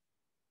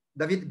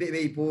David be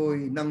poi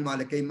nang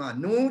malakay ma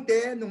nu te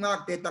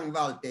nungak te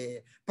tangwal te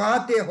pa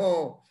te ho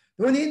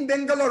tunin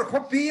Bangalore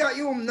khopia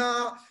yum na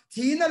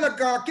thina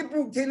laka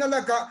kipuk thina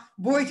laka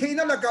boy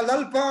thina laka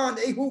lalpan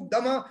ei huk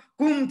dama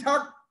kum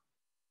thak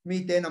mi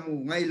te namu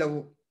ngai lo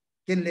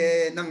kin le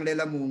nang le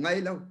lamu ngai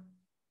lo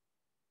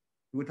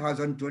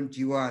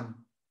 2021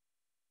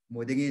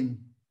 modingin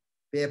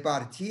pe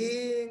par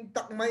thing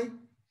tak mai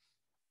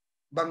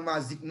bang ma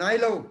zik nai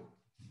lo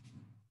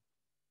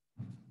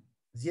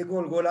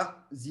Zigol gola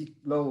zik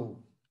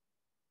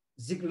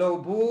lo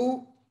bu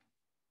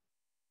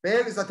pe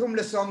zathum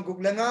le som guk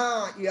lenga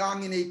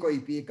iang inei koi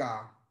pi ka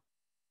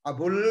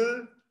abul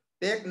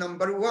pek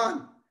number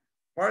 1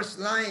 first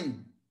line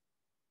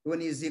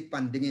tuni zik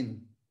pandingin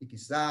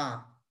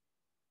ikisa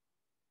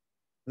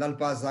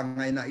lalpa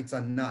zangai na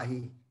ichan na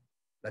hi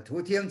la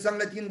thu thiam chang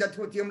la tin da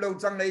thu thiam lo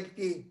chang lai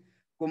ti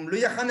kum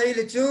luya khanai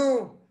le chu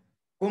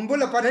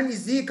kumbula padan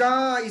izika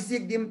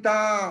izik dimta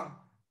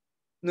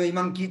noi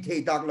mangki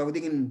thei tak lo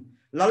dingin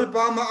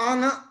lalpa ma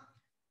anga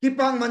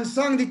kipang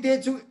mansang di te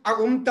chu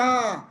aumta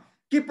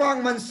kipang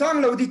mansang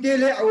lo di te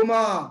le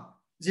auma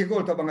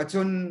jigol to banga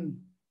chun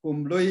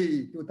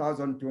kumloi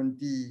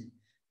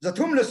 2020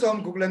 zathum le som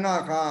kuklenga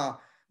kha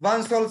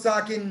vansol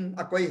sakin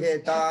akoi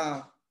heta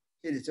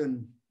idi chun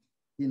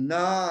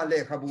inna le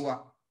khabua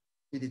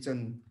idi chun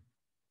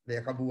le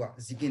khabua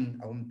zikin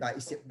aumta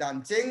isip dan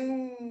cheng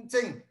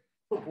cheng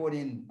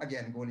puponin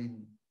again golin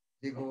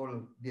jigol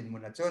din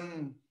munachun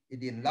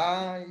idin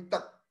lai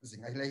tak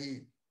zingai lai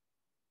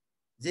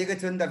jega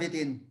chun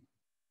davitin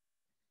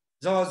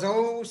zo zo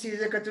si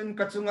je kachun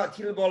kachunga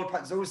thilbol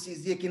phat zo si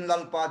je kin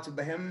lalpa chu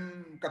behem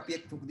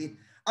kapek thukdi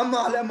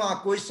ama lama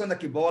question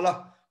ki bola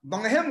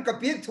banghem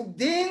kapek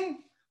thukding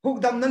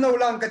hugdam na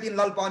naulang katin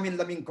lalpa min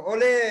laming ko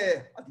ole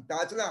atita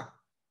chula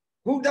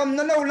hugdam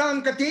na naulang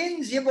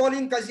katin je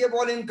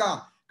bolin ka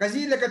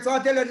kazi le ka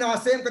chatel na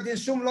sem katin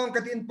sumlong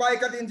katin pai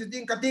katin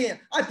juting katin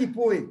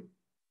atipui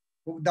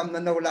hugdam na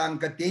naulang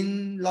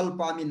katin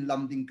lalpa min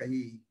lamding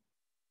kahi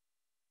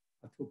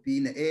athupi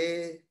na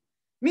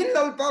min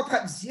lalpa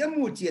phat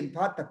ziamu chien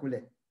phat takule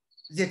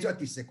je chu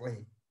ati se koi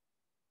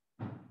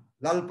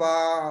lalpa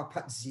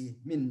phat zi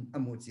min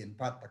amu chien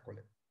phat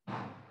takule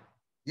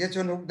ye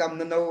chon hugdam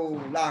na no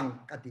lang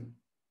katin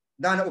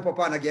dana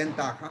upapa na gen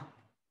ta kha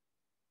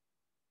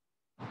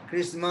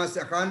Christmas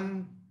akan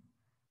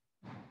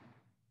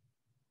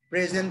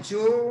present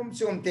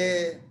chum te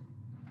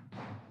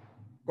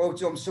ko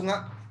chum sunga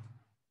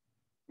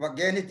wa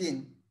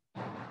genitin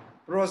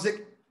project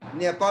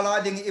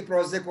Nepal ding i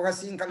project ko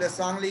sing kale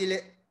sangli le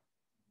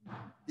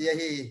dia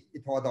hi i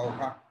thodau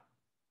kha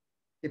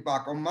i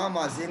pa ko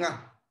mama zinga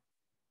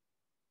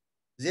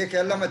je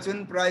khela ma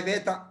chun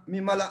private mi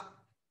mala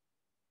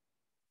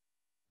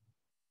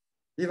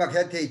i wa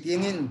khe thei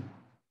tingin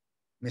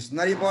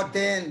missionary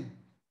boten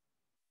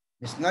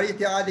missionary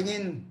ti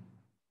adingin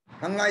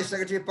hangai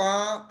secretary pa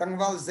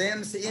tangwal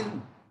james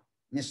in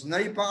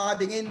missionary pa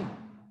adingin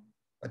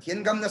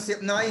pathian gam na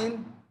sep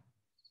nain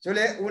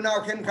chule unau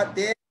khen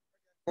khatte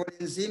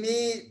Kolin simi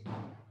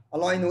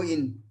aloy no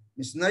in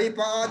missionary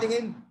pa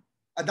adingin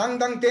adang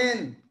dang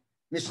ten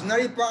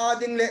missionary pa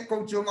ading le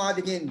coachum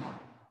adingin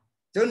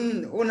chun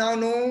unau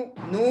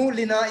nu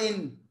lina in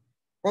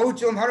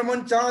coachum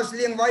harmon charles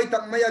ling vai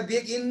tak maya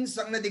big in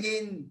sang na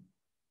dingin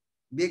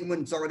big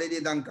mun chawde di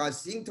dang ka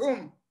sing thum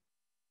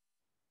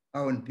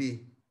aun pi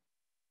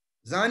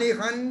zani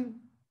khan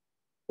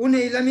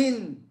unei lamin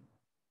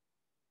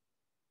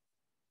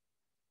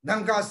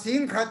dang ka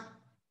sing khat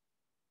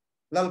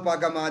lalpa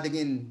gama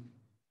dingin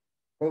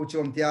ko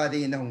chom tia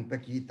di na hung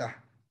pekita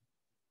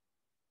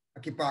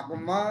akipa ko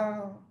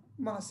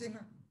ma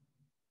singa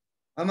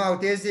amau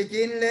te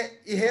sikin le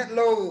I het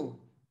lo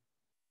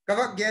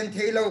kawak gen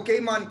thelo ke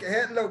man ke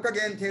het lo ka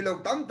gen thelo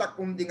tam tak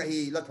kum ding hi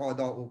la tho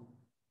do u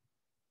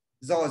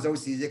zo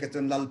si je ka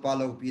chun lalpa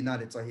lo pi na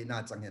le chahi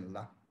na changen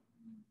la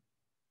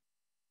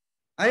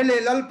ai le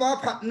lalpa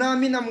phat na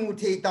mi na mu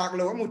thei tak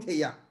lo mu thei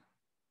ya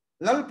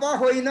lalpa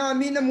hoina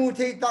mina mu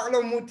thei tak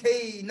lo mu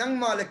thei nang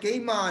ma le ke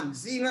man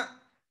zinga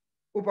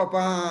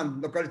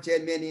upapan local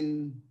chairman in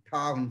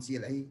town chi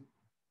lai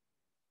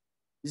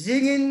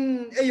zingin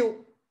ayu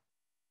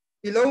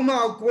iloma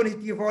ko ni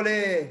ti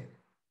vole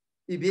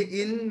I big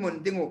in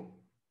mun dingu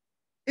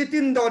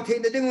itin do thei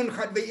de dingun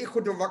khat ve I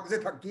khudu wak ze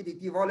thak ki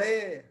ti vole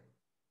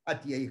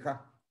ati ai kha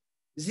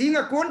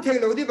zinga kon thei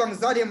lo di bang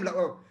zariam la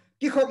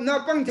ki khop na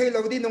pang thei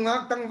lo di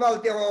nungak tangwal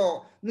te ho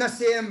na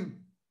sem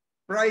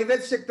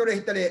private sector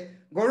hitale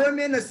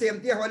government na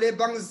sem ti hole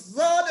bang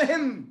zad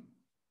hem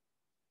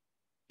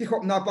ki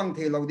khop na pang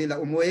the lo di la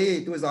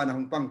umoi tu za na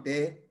hong pang te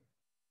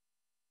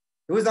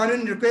tu za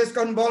nun request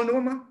kan bol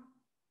no ma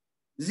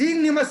zing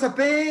ni ma sa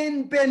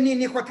pen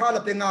ni khotha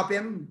la pe nga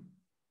pem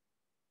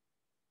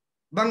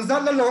bang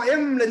zad la lo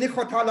em le ni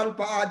khotha la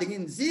pa ding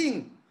in zing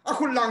a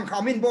khul lang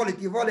khamin bol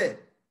ti vole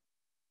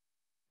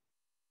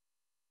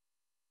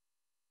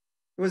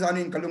tu za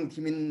nin kalung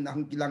thimin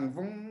hang kilang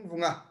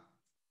vunga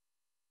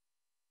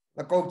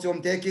la ko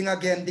chom te king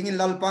again ding in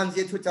lalpan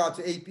je thu cha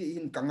chu ap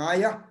in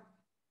kangaya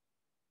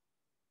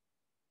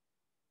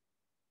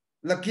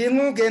la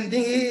kingu gen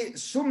ding hi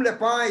sum le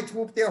pai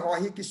thup te ho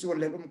hi ki sur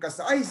le ka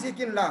sai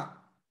sikin la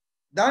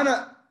dana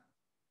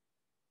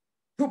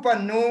thupan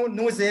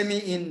nu zemi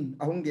in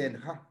ahung gen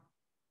kha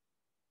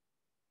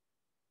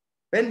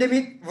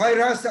pandemic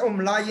virus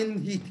lain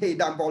hi thei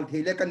dam bol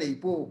thei le ka nei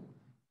pu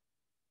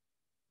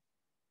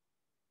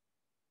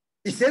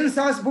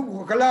Isensas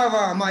buku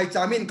kalawa mai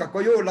chamin ka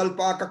koyo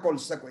lalpa ka kol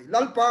sakoi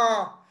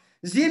lalpa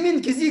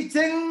zimin kizik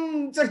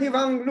cheng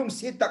chahiwang lung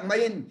si tak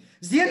main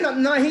zin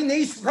na hi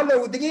nei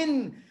khalo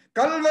dingin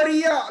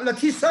kalvaria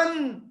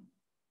lathisan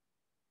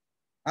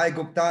ai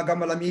gupta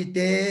gamalami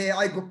te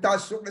ai gupta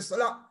suk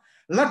sala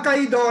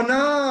lakai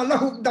dona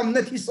lahuk dam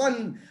na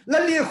thisan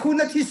lali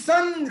khuna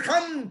thisan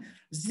khan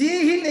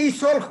zihin ei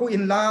sol khu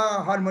in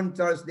la Harmon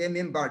Church de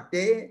member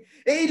te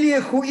ei li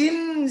khu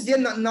in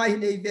zian na hi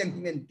nei veng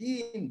himen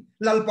tin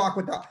lalpa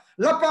ko ta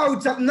lapau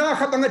chap na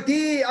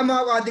khabangati ama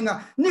wa dinga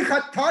ni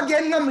khat tha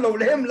gen ngam lo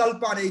lem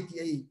lalpa nei ti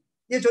ei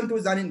ye chon tu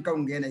zanin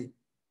kaung ge nei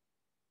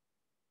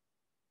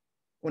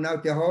unaw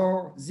te ho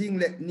zing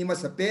le ni ma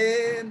sa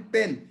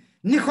pen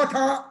ni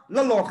khotha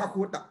la lo kha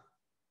khu ta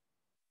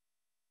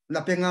la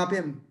pe nga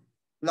pem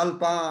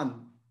lalpan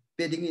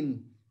pedingin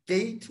ke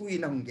thui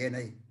nang ge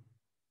nei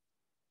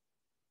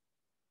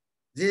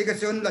gì cái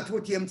chuyện là thu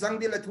thiêm trăng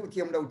đi là thu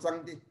thiêm đầu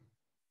trăng đi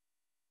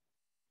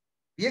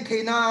biết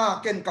khi na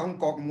ken kahung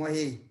kok mo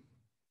hi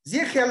gì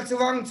khel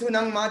chuang chu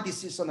nang ma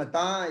decision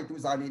ta tu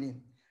zani ni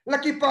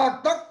lucky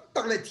pa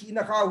tak le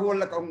thina kha hol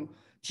la kong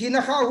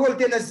thina kha hol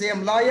te na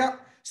zem la ya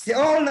se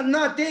all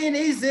na te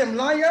ni zem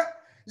la ya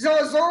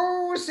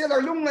zo se la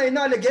lung ngai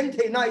na le gen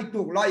the na i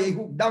tu la ye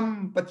hu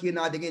dam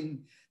pathina dingin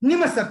ni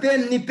ma sa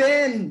pen ni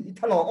pen i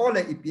thalo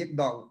ole i piek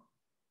daw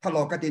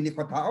thalo ka te ni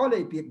khotha ole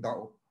i piek daw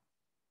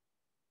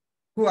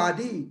ku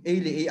adi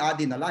eile e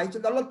adi na lai chu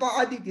dalal pa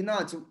adi tina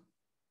chu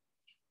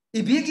i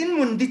bigin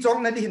mun di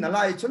chong na di na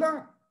lai chu la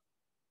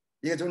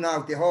ye chu naw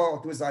te ho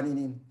tu zani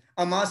ni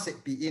ama se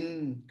pi in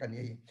kan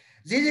ye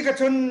ji ka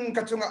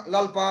chunga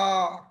lalpa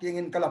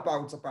kingin kalapa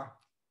u chapa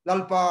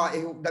lalpa e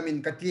hu damin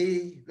kati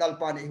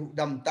lalpa ne hu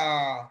dam ta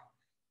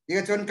ye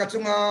chun ka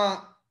chunga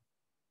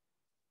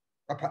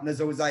kaphat na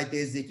zo zai te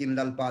zikin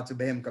lalpa chu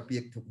behem ka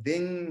piek thuk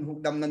ding hu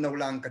dam na no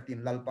lang katin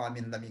lalpa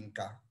min laming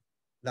ka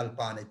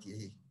lalpa ne ti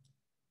hi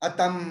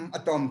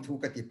atom thu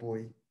ka ti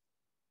poi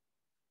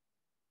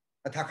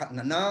atha khat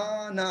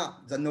na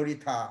January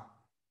tha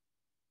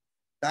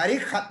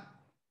tarikh khat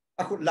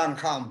akhut lang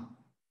kham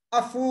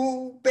afu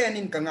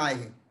penin ka ngai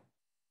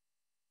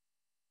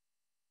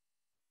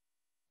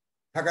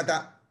thakata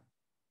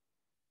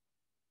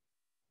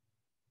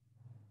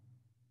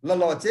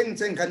lo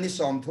cheng kan ni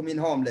som thumin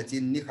hom le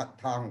chin ni khat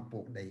thang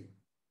puk dei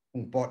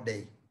hung pot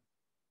dei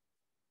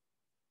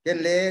ken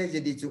le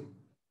jidi chu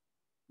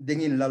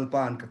dingin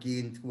lalpan ka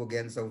kin thu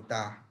gen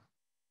sauta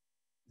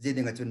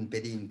jidinga chun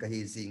pedin ka hi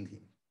sing thi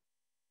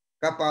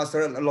ka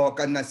pastor lo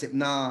kan na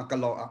sipna ka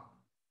lo a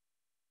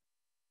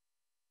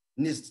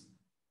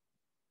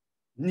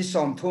ni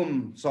som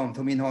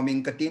thumin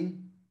homing katin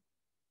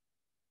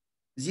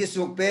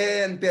Jesu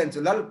pen chu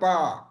lalpa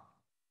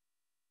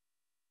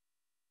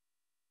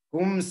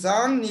kum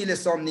sang ni le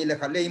som ni le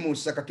kha le mu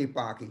sa ka ki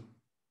pa ki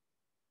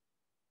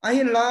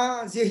ahin la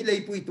je hi le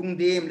pui tung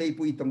dem le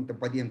pui tong ta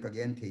padiem ka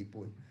gen thei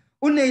pui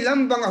unei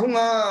lambang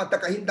hunga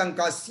takahindang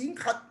ka sing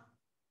khat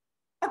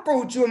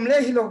ako chum le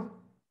hilo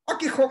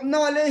aki khop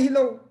na le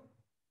hilo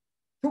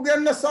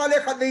thugen na sale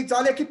khat le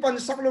chale ki pan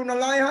sak lo na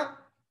lai ha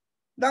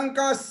dang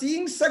ka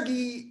sing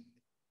sagi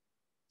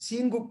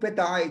singuk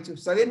petai chu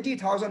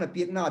 70,000 a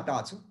piek na ta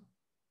chu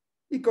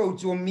iko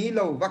chum mi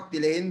lo vak ti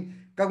len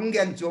kang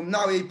gen chum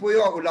na we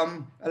puyo ulam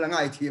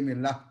alangai thimin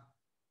la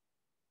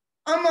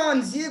aman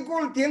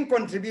zigul tiang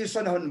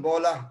contribution hon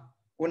bola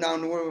unaw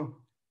nu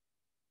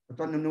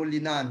ton nu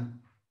linan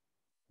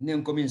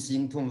ning komin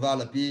sing thum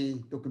wala pi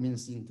to komin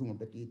sing thum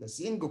peti ta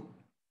singuk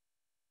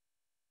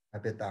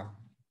apeta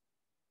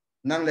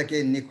nang leke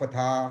ni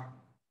khotha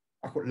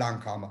akut lang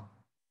khama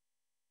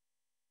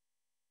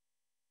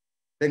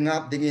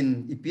pengap dingin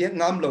ipiek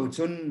ngam lo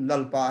chun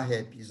lalpa he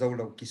pi zo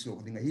lo kisuk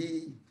ding hi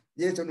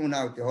ye chun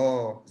unaw te ho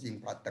jing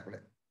phat tak le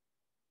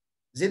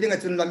zidinga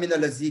chun lamina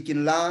la zikin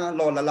la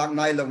lo la lak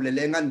nai lo le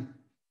lengan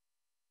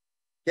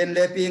ken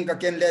leping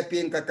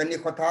ka kani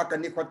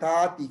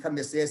khotha ti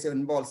khame se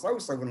un bol sau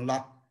sagun la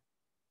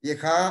ye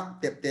kha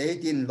tep te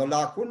tin lo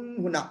la kun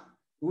huna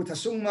u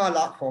thasung ma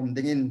la khom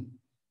dingin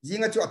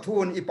jinga chu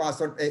athun i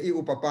pasot e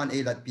u papan e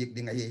lat pik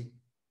ding hi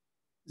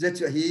je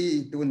chu hi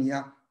tunia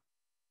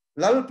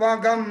lalpa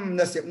gam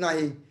na sep na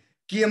hi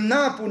kiem na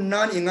pun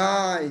nan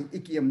ingai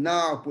ikiem na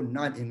pun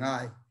nan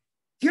ingai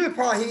thil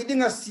pha hi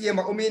dinga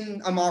siama umin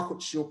ama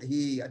khut shuk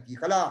hi ati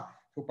khala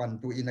thupan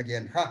tu in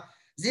again ha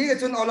ji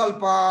chun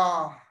olalpa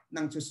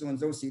nang chu sun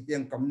zo si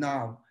tiang kam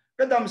naw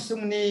kadam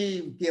sung ni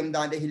tiam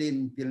dan de hilin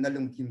pil na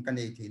lung thim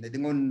kanei thi na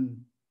dingon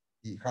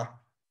ti kha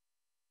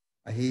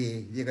ahi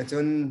ji ka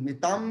chun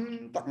mitam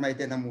tak mai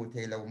te namu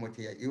the lo mu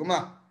the iuma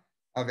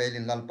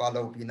avelin lalpa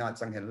lo pina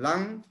chang hel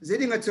lang ji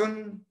dinga chun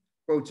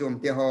ko chum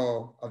te ho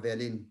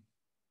avelin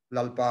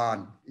lalpan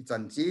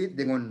ichan chi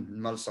dingon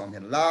mal som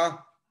hel la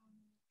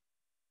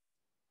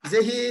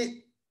jehi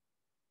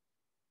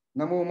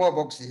namu mo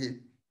box hi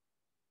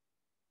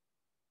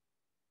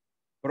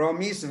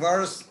promise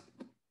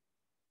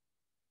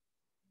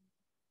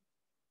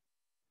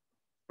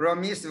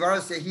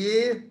verse hi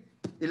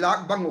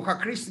ilak bangu kha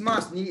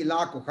Christmas ni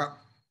ilak ko kha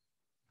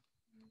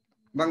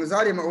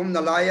bangzari ma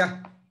na laya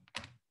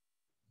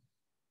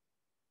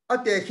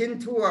ate khin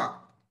thua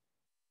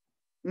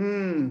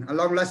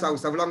along la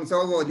sau long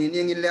so go ni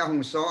ning in le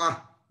hong so a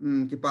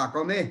ki pa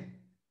ko me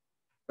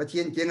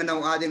pathian keng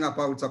nau a dinga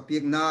pau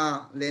chapik na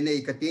le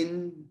nei katin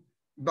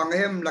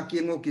banghem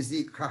lakingo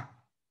kizi kha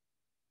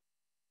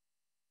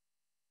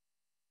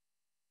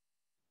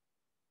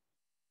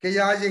ke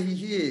ya je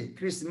hi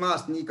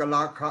Christmas ni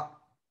kala kha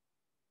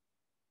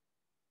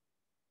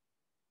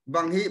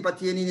bang hi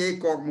pathian ni ei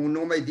kok mu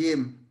no mai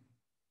dim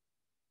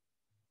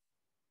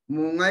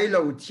mu ngai lo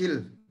thil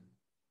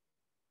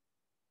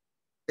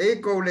ei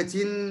ko le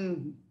chin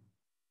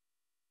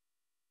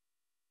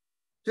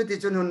chuti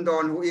chun hun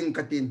don hu in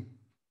katin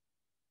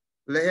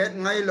le het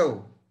ngai lo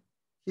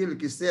hil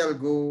ki sel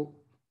go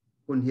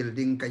kun hil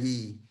ding ka hi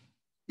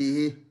ti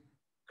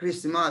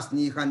Christmas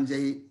ni khan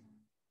jai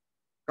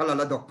kala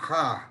la dok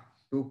kha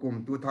tu kum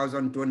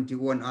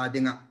 2021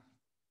 adinga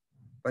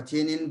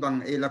pachinin bang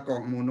e la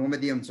kok mu no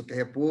medium chu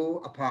ke pu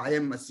apha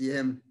em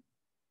asiem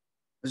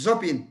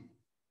zopin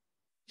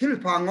hil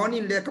pha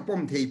ngonin le ka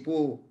pom thei pu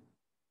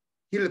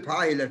hil pha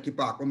hil ki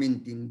pa komin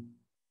tin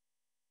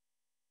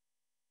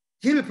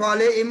hil pha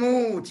le imu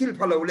hil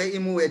pha lo le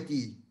imu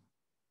eti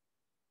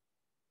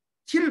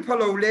hil pha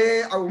lo le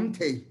aum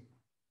thei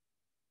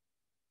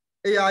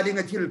e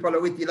adinga hil pha lo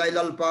iti lai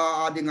lalpa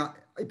adinga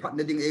ai phat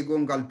na ding e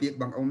gong gal pi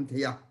bang aum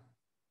theya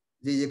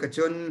ji ka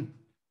chun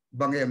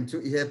bang em chu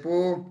he pu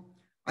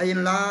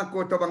ain la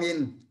ko to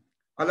bangin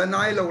ala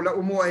nai lo la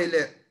umu ai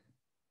le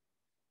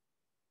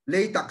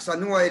lei tak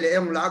sanu ai le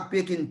em lak pe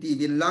kin ti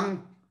din lang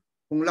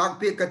hung lak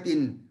pe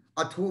katin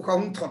athu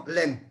khong thot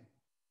leng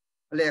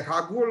le kha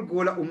gul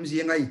gula ji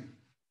ngai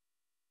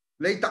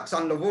lei tak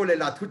san lo vo le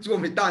la thu chu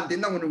mi tan tin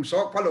nang nung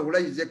sok phalo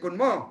lai je kun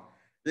mo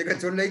ye ka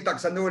chun lei tak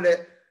sanu le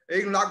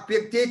eng lak pe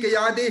ti ke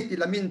ya di ti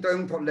lamin to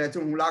eng thot le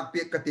chung hung lak pe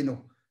katinu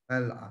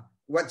ala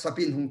whatsapp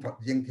in hung thot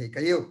jeng the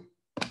ka yu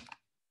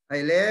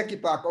ai le ki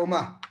pa ko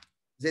ma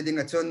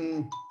zeding a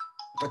chon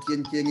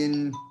pathian kiengin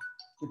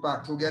ipa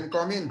thugen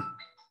komin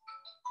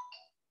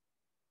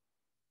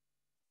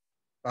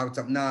pau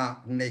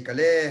chapna nei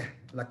kale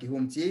laki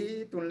hum chi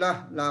tun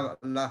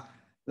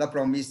la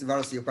promise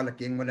verse yu kala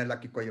king mona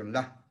laki koyon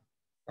la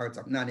pau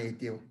chapna nei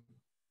tiu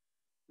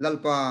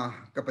lalpa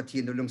ka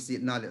pathin lung si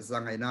na le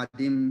zangai na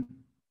dim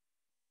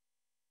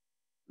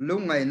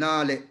lungai na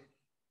le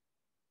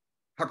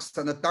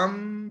haksana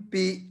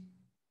tampi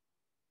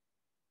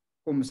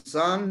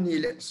sang ni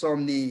le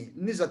som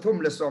ni za thum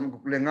le som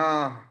guk le nga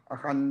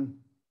akhan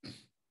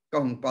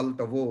kong pal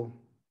to vo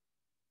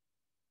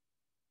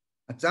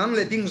achang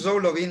le ding zo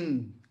lovin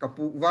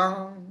kapu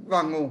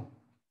wango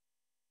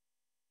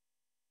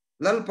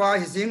lalpa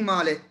hi sing ma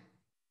le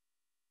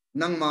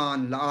nang man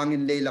la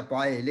angin le la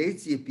pai le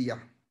chi pia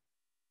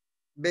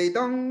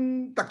beidong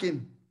takin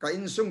ka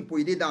in sung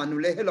pui di danu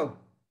le hello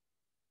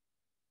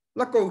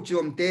la ko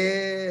chum te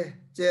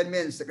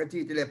chairman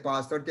secretary te le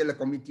pastor te le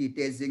committee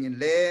te zing in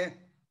le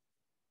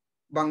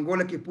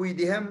bangola ki pui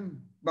di hem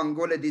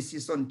bangola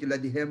decision ki la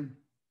di hem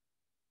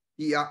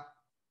tia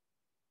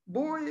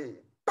boy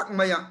tak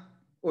maya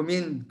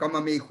omin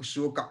kamame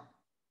khusuka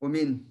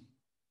omin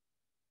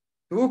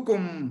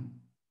tukum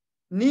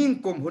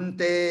ning kum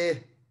hunte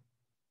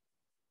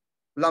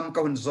lam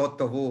ka hun zot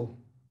to vo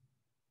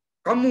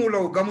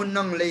kamulo gamun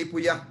nang le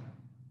puya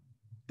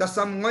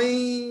tasam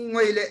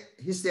ngoi le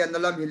hisian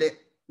nalam hile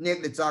nek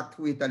le chak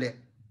thui tale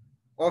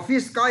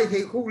office kai he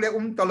khuk le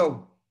talo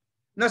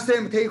na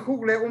sem thei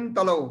khuk le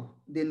talo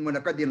din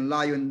monaka din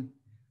lion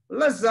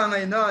la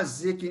zangai na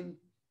zikin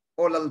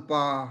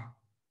olalpa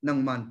nang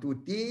man tu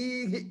ti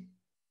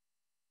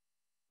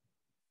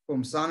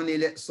sang ni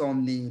le som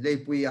ni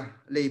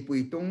le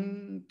pui tung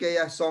ke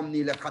ya som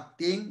ni le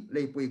khating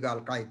le pui gal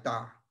kai ta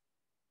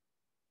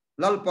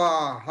lalpa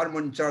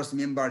harmon church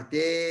member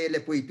te le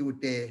pui tu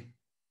te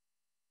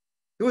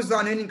tu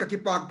zanin ka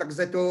kipak tak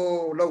zeto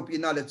lo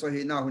pina le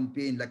chohi na hun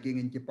pin la king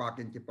in kipak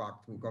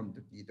thu kom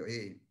tu ti to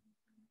e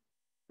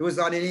tu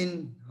zanin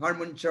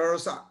harmon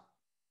church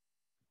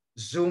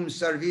zoom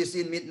service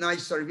in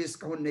midnight service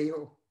ka hun nei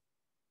ho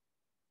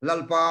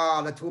lalpa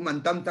la thu man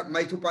tam tak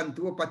mai thu pan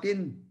tu patin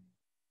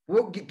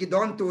wuk ki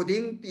don tu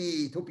ding ti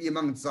thu pi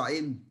mang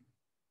chain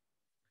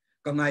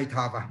ka ngai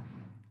tha ba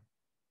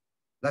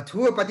la thu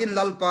patin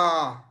lalpa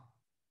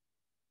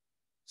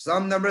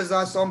sam number za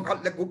som khat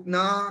le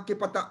gukna ki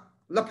pata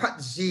la phat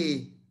ji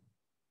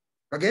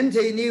ka gen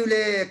thei niu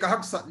le ka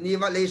hak sat ni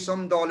wa le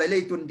som do le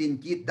tun din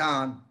ki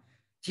dan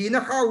thina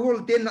kha hul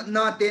ten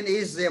na ten e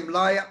zem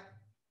lai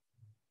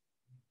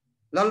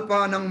lalpa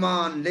nang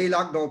man le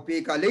lak do pi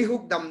ka le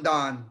huk dam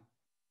dan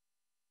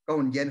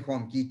kaun gen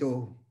khom ki to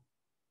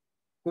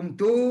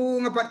kumtu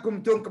ngapat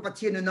kumtung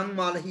kapathin nang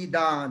mal hi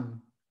dan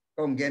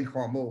kong gen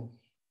khomo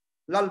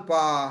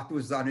lalpa tu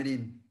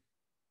zanin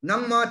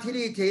nang ma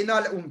thiri theina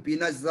le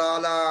umpina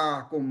zala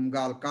kum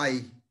gal kai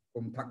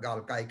kum thak gal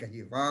kai ka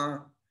hi wa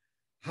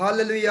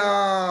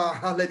hallelujah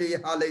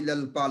hallelujah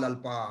hallelujah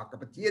lalpa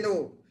kapathino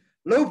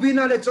lo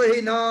bina le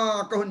chohina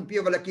kahun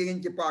pi wala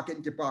king ki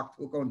pak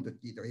thu kaun tu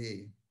ti to he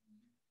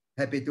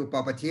happy tu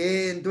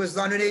papathin tu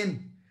zanin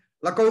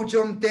la ko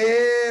chom te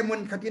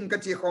mun khatin ka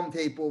chi khom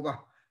thei pu ba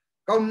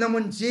kaum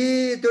namun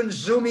chi tun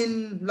zoom in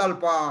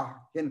lalpa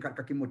hen khat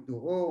ka kimutu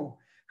o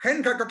hen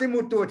khat ka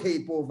kimutu thei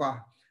pu ba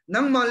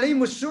nang ma le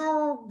musu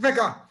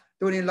veka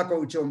tunin la ko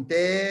chom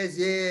te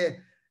je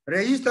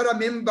register a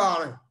member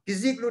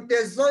kizik lu te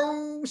zo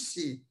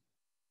si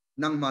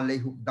nang ma le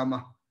huk dama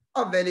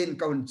avelin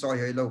kaun choi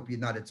hoi lo pi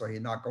na de choi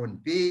na kaun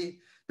pi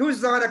tu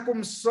zara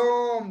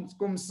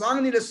kum sang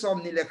ni le som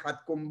ni le khat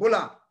kum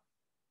bula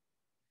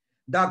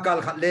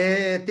dakal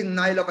khatle ting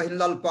nai lo hin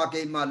lal pa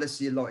ke ma la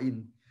si lo in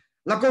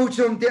la ko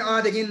chum te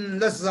a dingin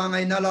la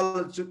zangai na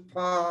lal chut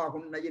pha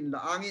hun na in la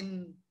angin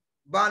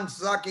ban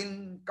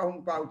sakin kaung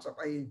pau chap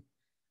ai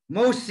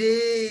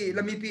mosi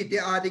la mi pi te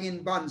a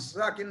dingin ban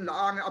sakin la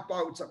ang a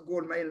pau chap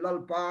gol mai lal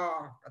pa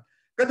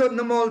kadot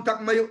na mol tak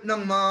mayu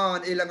nang man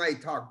ilangai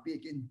thak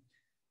pikin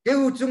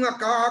keu chunga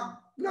ka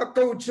la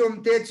ko chum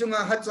te chunga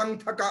hachang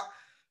thaka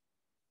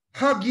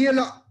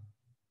hagiela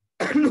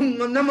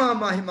lung nama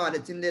ma hima de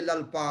chin le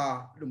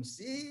lalpa lung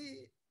si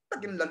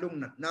takin la lung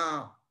na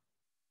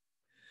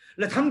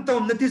la tham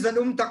tom na ti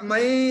zan tak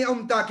mai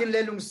takin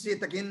le lung si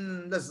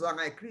takin la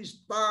zangai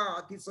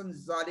krista ti san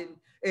zalin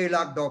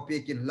elak do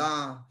pekin la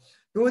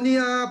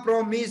dunia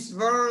promise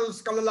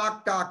verse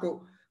kalalak ta ko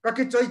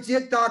kaki choi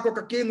chiet ta ko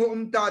kaki ngu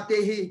ta te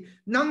hi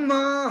nang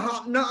ma ha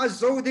na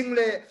azoding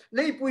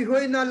le pui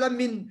hoi na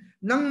lamin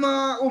nang ma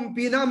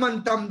pina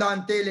man tam dan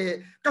tele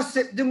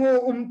kasep dingo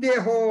te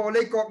ho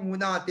le kok mu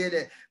na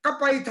tele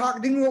kapai thak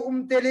dingo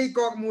te le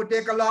kok mu te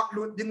kalak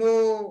lut dingo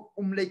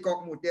le kok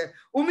mu te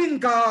umin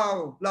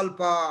kaw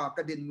lalpa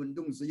kadin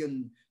mundung suyun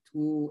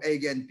thu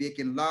again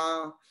pekin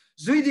la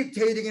zui dik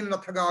thedingin la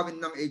thagawin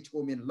nang e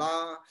chomin la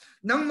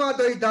nang ma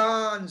doi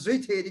dan zui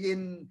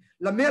thedingin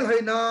la mel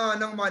haina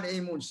nang man e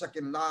mun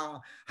sakin la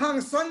hang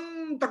san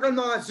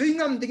takama zui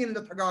ngam dingin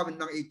la thagawin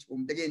nang e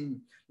chom dingin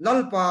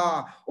lalpa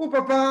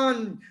upapan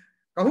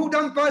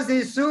kahudang pa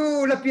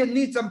Jesu la pian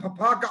ni cham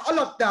phapha ka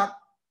alat tak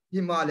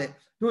himale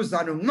tu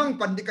zanu mang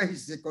pandika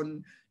hisikon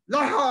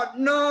lahat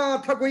na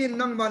thaguin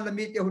nang man la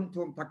mi te hun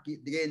thum thakki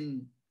dingin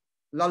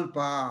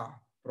lalpa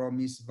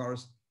promise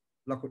verse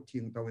la ko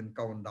thing tawin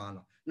kaun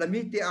dala la mi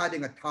te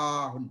ading a tha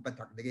hun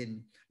pathak dingin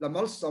la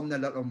mal som na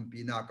la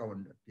pina kaun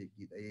ti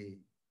ki dai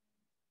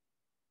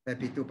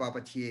happy tu pa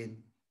pathin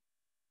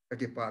ka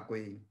ki pa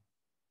koi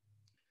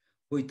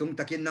pui tung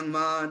takin nang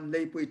man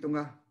lei pui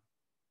tunga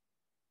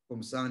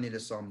kum sang ni le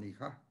som ni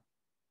kha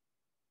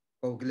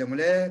ko glem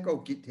le ko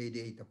kit thei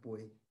dei ta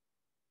pui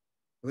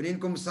tunin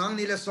kum sang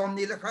ni le som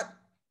ni le khat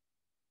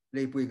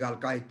lei pui gal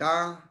kai ta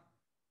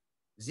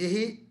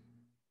zihi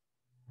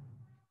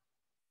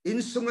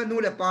insung anu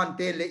le pan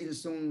te le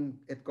insung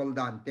et kol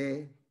dan te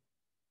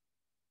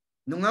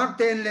nungak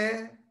ten le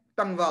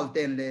tangwal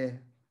ten le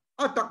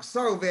atak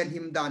sau ven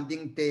him dan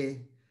ding te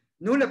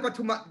nu le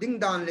pathuma ding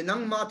dan le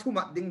nang ma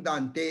thuma ding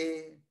dan te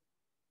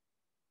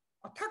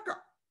athaka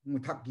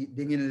muthak gi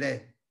dingin le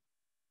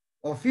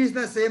office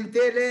na sem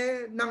te le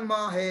nang ma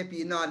he pi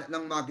na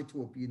nang ma ki thu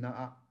pi na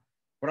a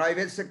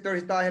private sector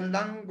hita hen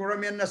lang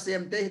government na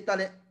sem te hita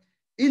le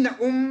ina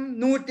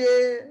nu te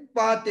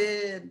pa te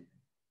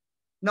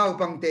nau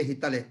pang te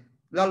hita le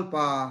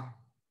lalpa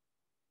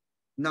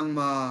nang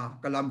ma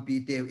kalampi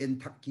te en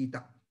thak ki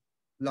ta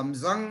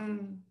lamzang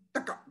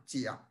taka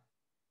chia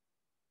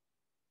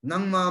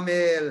nang ma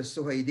mel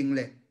suhai ding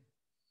le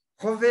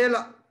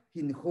khovela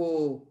hin kho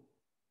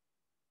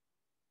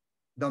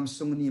dam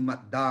sung ni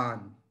mat dan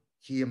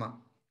khima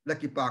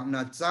laki pak na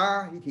cha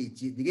hi thi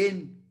chi digin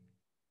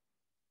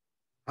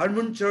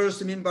harmun church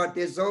min ba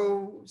te zo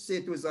se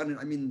tu zan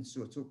amin su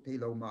chuk thei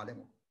lo ma le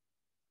mo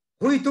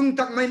hui tung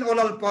tak main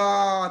olal pa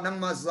nang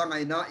ma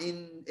zangai na in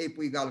e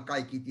pui gal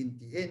kai ki tin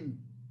ti en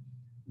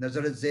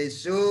Nazaret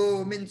Jesu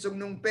min sung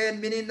nung pen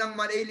minin nang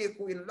man eli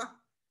ku in la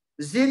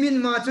zimin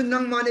ma chun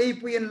nang man e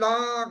pui in la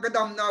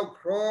kadam naw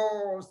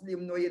cross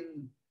lim no in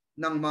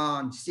nang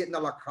man siet na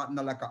la khat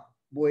na la ka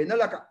boy na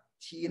la ka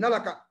chi na la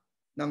ka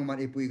nang man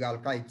e pui gal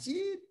kai chi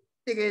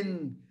tegen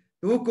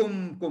tukum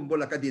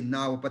kumbula ka din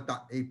naw pata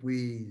e pui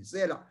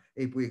zela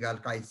e pui gal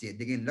kai si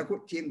digin la ku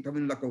chim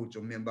thamin la ko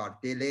chum member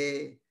tele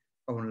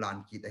on lan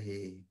ki ta he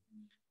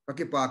ka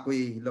ki pa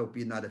kui lo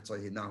pi na da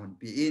choi na hun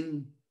pi in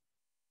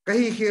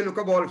kahi khelu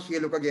ka bol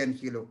khelu ka gen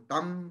khelu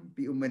tam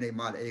pi umene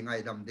mal e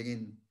ngai dam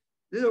dingin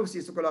lo si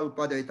sukalal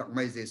pa dai tak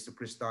mai Jesu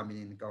Krista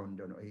minin ka on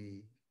don e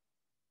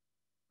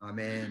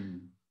amen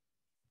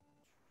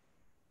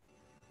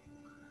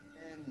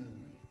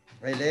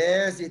ai le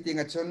si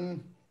tinga chun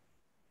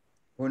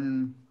hun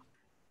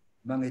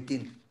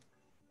mangitin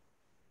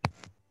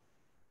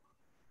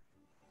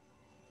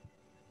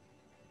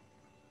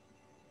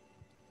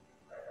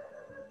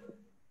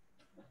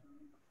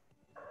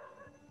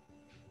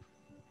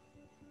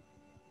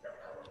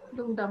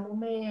Lung dam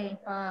ume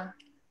pa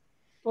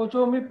Cô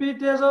chú mi pi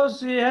tia zo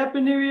si Happy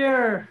New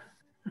Year.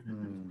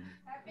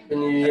 Happy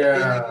New Year.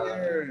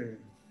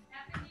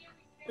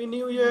 Happy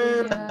New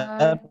Year.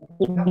 Happy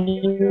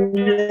New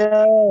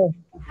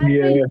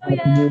Year.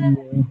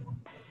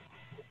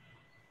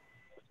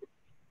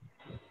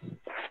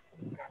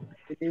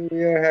 New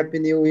Year, Happy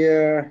New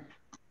Year.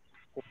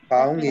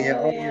 Pháo nghĩa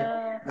ông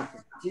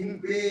chính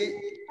vì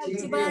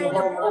hôm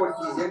nay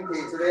chỉ riêng thì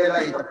cho đây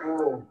là tập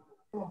cô.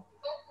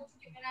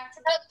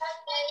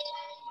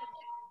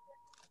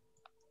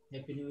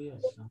 Happy New Year.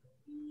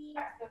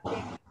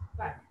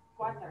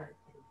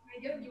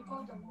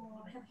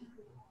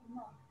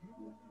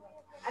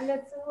 Anh là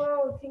chú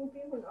thinh phí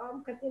mình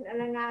ôm cái tin anh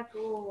là ngã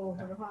cô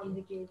hòm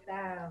gì kia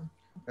ta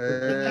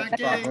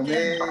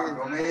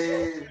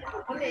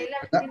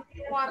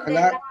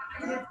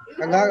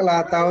Agak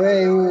lah tahu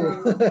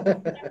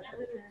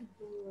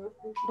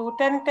đủ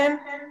ten ten